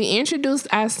 We introduced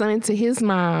our son to his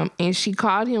mom, and she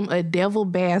called him a devil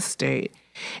bastard.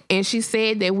 And she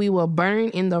said that we were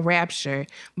burned in the rapture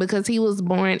because he was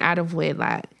born out of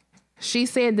wedlock. She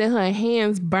said that her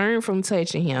hands burned from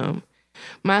touching him.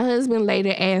 My husband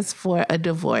later asked for a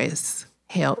divorce.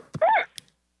 Help.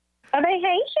 Are they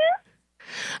Haitian?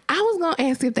 I was going to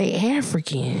ask if they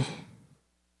African.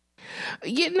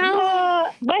 You know,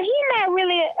 but he's not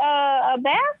really a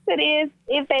bastard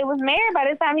if they was married by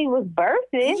the time he was birthed.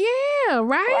 Yeah,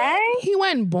 right? He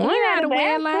wasn't born out of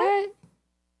wedlock.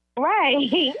 Right.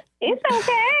 It's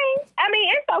okay. I mean,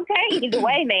 it's okay either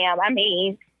way, ma'am. I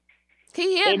mean,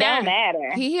 it don't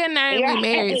matter. He here now and we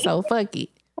married, so fuck it.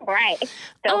 Right.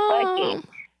 So fuck it.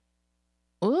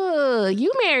 Ugh,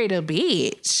 you married a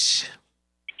bitch.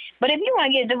 But if you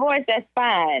want to get divorced, that's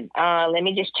fine. Let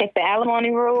me just check the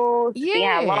alimony rules, see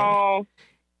how long.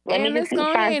 Let me just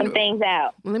find some things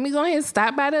out. Let me go ahead and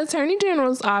stop by the Attorney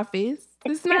General's office.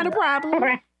 It's not a problem.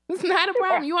 Right. It's not a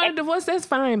problem. You want a divorce, that's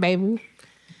fine, baby.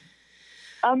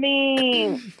 I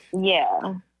mean,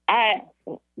 yeah.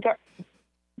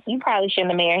 You probably shouldn't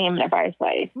have married him in the first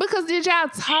place. Because did y'all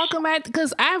talk about,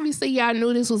 because obviously y'all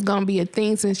knew this was going to be a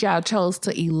thing since y'all chose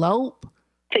to elope.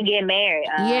 To get married.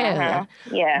 Yeah.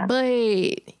 Yeah.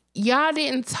 But y'all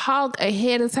didn't talk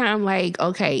ahead of time like,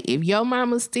 okay, if your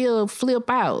mama still flip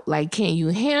out, like, can you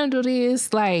handle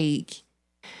this? Like,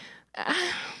 I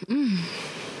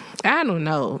don't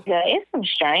know. Yeah, it's some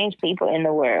strange people in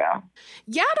the world.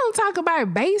 Y'all don't talk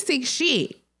about basic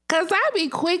shit. Because I be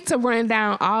quick to run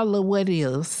down all of what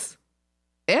is.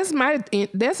 That's my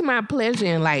pleasure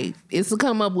in life, is to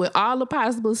come up with all the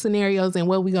possible scenarios and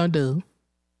what we gonna do.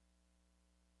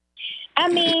 I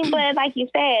mean, but like you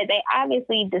said, they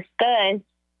obviously discussed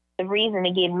the reason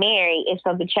to get married is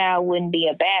so the child wouldn't be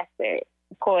a bastard,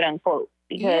 quote unquote.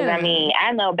 Because, I mean,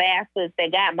 I know bastards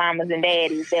that got mamas and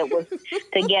daddies that was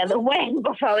together way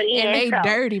before the end. And they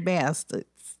dirty bastards.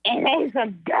 And they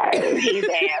some dirty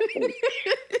bastards.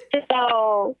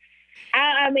 So,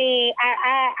 I mean,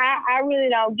 I really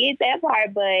don't get that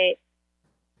part, but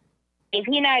if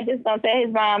he not just gonna tell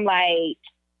his mom, like,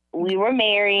 we were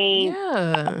married,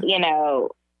 you know,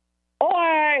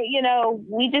 or, you know,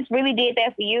 we just really did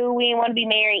that for you, we didn't want to be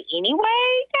married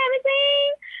anyway, kind of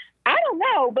thing. I don't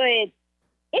know, but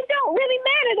it don't really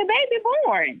matter. The baby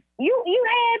born. You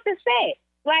had the sex.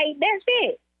 Like, that's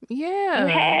it. Yeah. You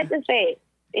had the sex.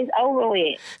 It's over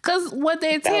with. Because what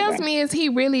that tells me is he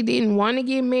really didn't want to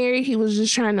get married. He was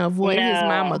just trying to avoid his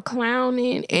mama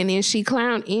clowning. And then she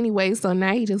clowned anyway. So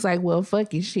now he just like, well,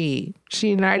 fuck it, she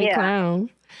already clowned.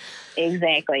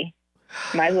 Exactly.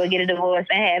 Might as well get a divorce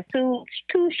and have two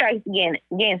strikes against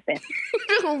him.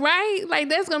 Right? Like,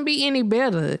 that's going to be any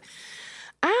better.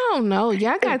 I don't know.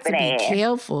 Y'all got to be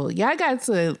careful. Y'all got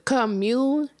to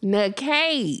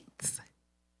communicate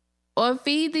or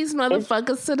feed these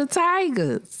motherfuckers to the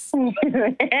tigers.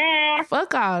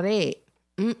 Fuck all that.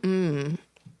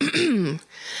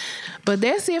 But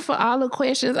that's it for all the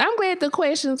questions. I'm glad the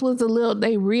questions was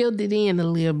they reeled it in a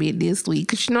little bit this week.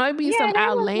 Because, you know, it'd be some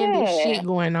outlandish shit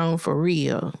going on for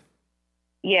real.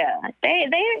 Yeah. They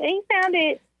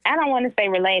sounded, I don't want to say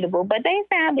relatable, but they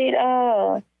sounded,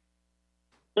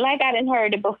 like I didn't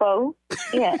heard it before.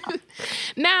 Yeah.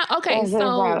 Now, okay,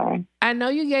 so I know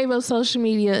you gave up social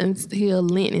media until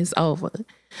Lent is over.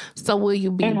 So will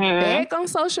you be back on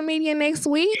social media next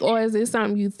week, or is it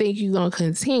something you think you're going to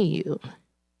continue?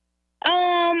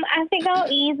 I think I'll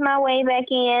ease my way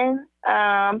back in,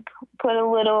 put a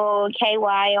little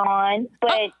KY on,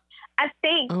 but I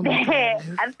think I'll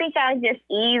just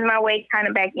ease my way kind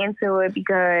of back into it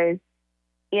because,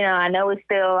 you know, I know it's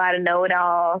still a lot of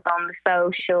know-it-alls on the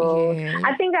social. Yeah.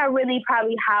 I think I really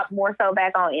probably hop more so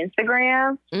back on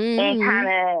Instagram and kind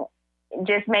of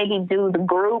just maybe do the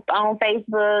group on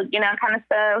Facebook, you know, kind of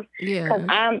stuff. Yeah. Because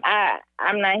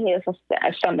I'm not here for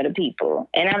some of the people,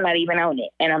 and I'm not even on it,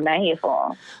 and I'm not here for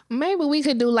them. Maybe we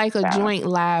could do like a joint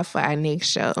live for our next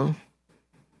show.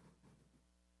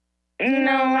 You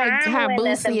know, like how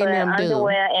Boosie and them do.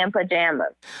 Underwear and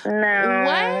pajamas. No.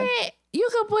 What? You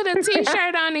could put a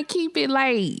t-shirt on and keep it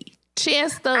like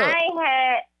chest up.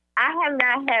 I have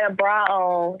not had a bra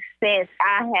on since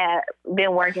I have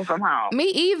been working from home. Me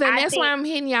either. That's why I'm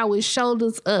hitting y'all with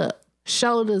shoulders up.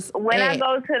 Shoulders when up. I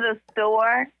go to the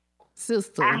store,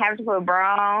 sister, I have to put a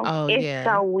bra on. Oh, it's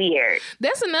so weird.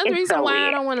 That's another reason why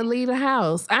I don't want to leave the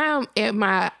house. I'm at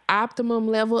my optimum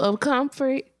level of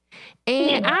comfort.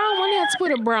 And I don't want to have to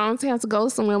put a bra on to have to go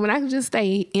somewhere when I can just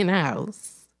stay in the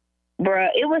house. Bruh,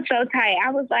 it was so tight.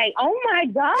 I was like, oh my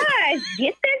gosh,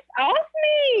 get this off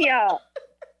me.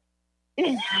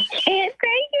 I can't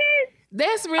take it.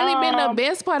 That's really been the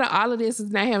best part of all of this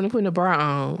is not having to put a bra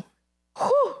on.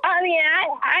 Whew. I mean,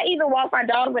 I even walk my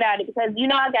dog without it because, you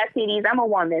know, I got titties. I'm a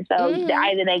woman. So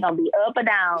either they going to be up or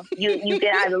down. You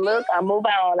can either look or move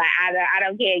on. Like, I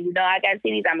don't care. You know, I got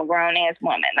titties. I'm a grown-ass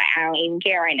woman. Like, I don't even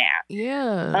care right now.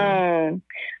 Yeah.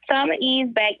 So I'm going to ease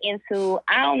back into,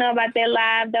 I don't know about that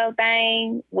live, though,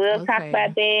 thing. We'll talk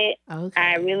about that. Okay.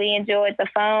 I really enjoyed the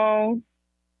phone.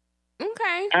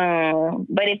 Okay.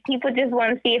 But if people just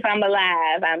want to see if I'm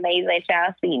alive, I may let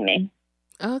y'all see me.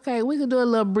 Okay, we could do a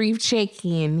little brief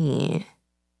check-in then.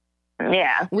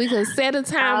 Yeah. We could set a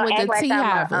time with the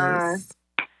T-Hivers.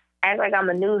 Act like I'm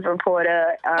a news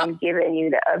reporter giving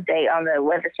you the update on the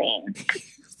weather scene.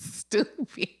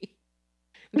 Stupid.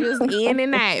 Just in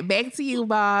and out. Back to you,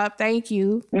 Bob. Thank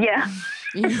you. Yeah.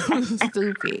 You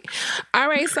stupid. All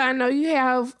right, so I know you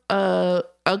have a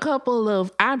couple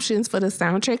of options for the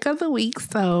soundtrack of the week,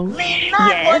 so... Lean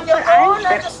not on your own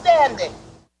understanding.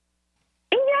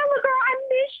 Yeah, girl, I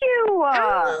miss you.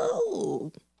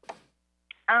 Oh.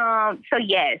 So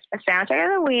yes, a soundtrack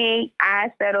of the week.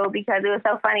 I settled because it was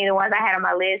so funny. The ones I had on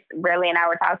my list, Briley and I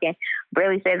were talking.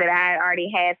 Briley said that I had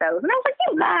already had those, and I was like,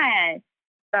 "You lying?"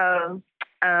 So,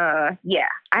 yeah,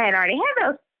 I had already had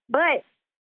those, but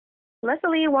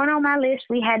luckily, one on my list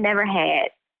we had never had,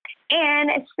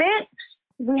 and since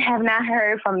we have not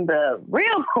heard from the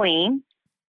real queen,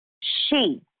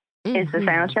 she is the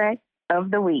soundtrack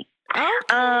of the week.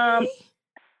 Okay.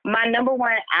 My number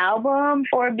one album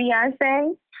for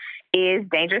Beyonce is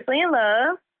Dangerously in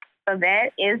Love. So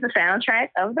that is the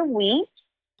soundtrack of the week.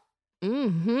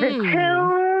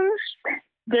 Mm-hmm.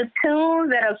 The tunes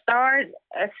that have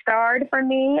starred for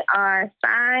me are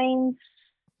Signs.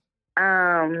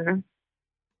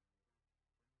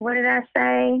 What did I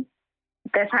say?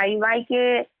 That's How You Like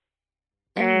It.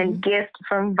 And Gift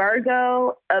from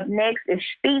Virgo. Up next is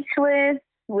Speechless,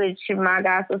 which my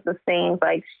god sister sings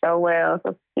like so well.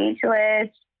 So Speechless.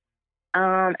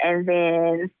 And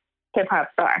then Hip Hop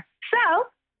Star. So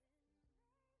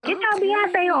get your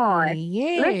Beyonce on.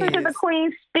 Yes. Listen to the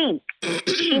Queen speak.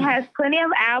 She has plenty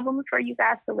of albums for you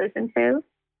guys to listen to.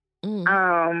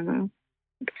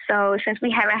 So since we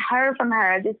haven't heard from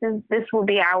her, this will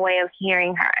be our way of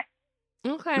hearing her.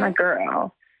 Okay. My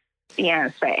girl,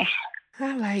 Beyonce.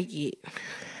 I like it.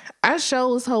 I sure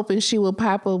was hoping she would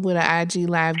pop up with an IG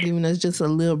live giving us just a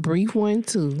little brief one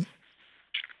too.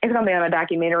 It's gonna be on a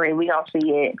documentary. We gonna see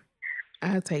it.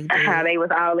 I'll take that. How they was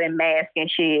all in masks and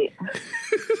shit.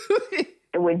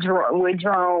 with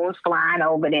drones flying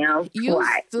over them.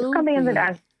 It's gonna be in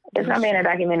the It's gonna be in a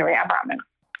documentary, I promise.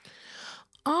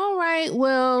 All right.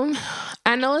 Well,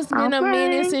 I know it's been a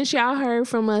minute since y'all heard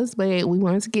from us, but we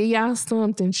wanted to give y'all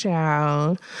something,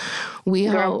 child.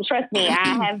 Girl, trust me,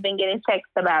 I have been getting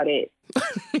texts about it.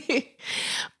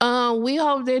 We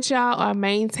hope that y'all are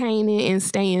maintaining and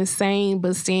staying sane,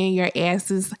 but staying your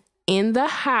asses in the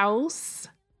house.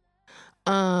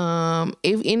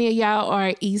 If any of y'all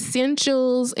are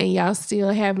essentials and y'all still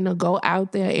having to go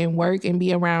out there and work and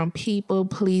be around people,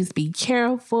 please be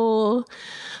careful.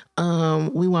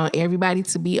 We want everybody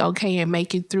to be okay and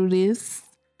make it through this.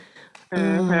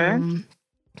 And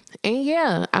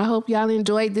yeah, I hope y'all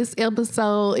enjoyed this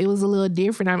episode. It was a little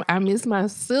different. I miss my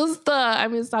sister. I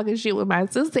miss talking shit with my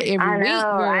sister every week,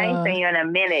 girl. I ain't seen you in a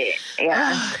minute.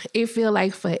 Yeah. It feel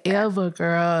like forever,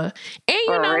 girl. And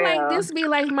you know, real. like this be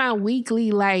like my weekly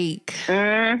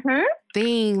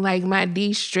thing, like my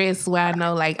de-stress where I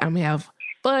know like I'm gonna have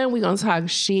fun. We gonna talk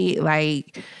shit.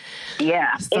 Like so,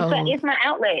 it's my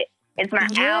outlet. It's my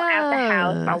out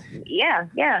the house.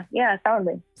 Yeah,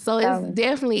 totally. So it's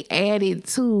definitely added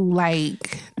to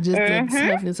like just the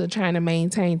toughness of trying to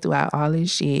maintain throughout all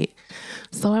this shit.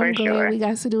 So I'm glad we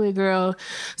got to do it, girl.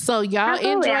 So y'all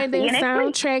enjoy the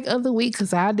soundtrack of the week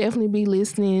because I'll definitely be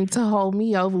listening to Hold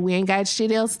Me Over. We ain't got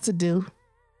shit else to do.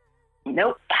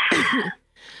 Nope.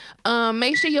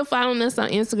 Make sure you're following us on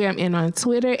Instagram and on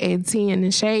Twitter at Tea in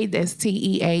the Shade. That's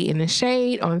TEA in the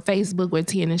Shade. On Facebook, we're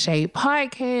Tea in the Shade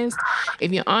Podcast.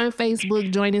 If you're on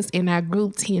Facebook, join us in our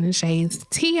group, Tea in the Shade's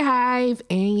Tea Hive.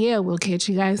 And yeah, we'll catch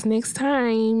you guys next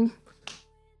time.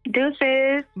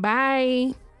 Deuces.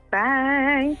 Bye.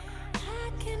 Bye.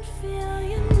 I can feel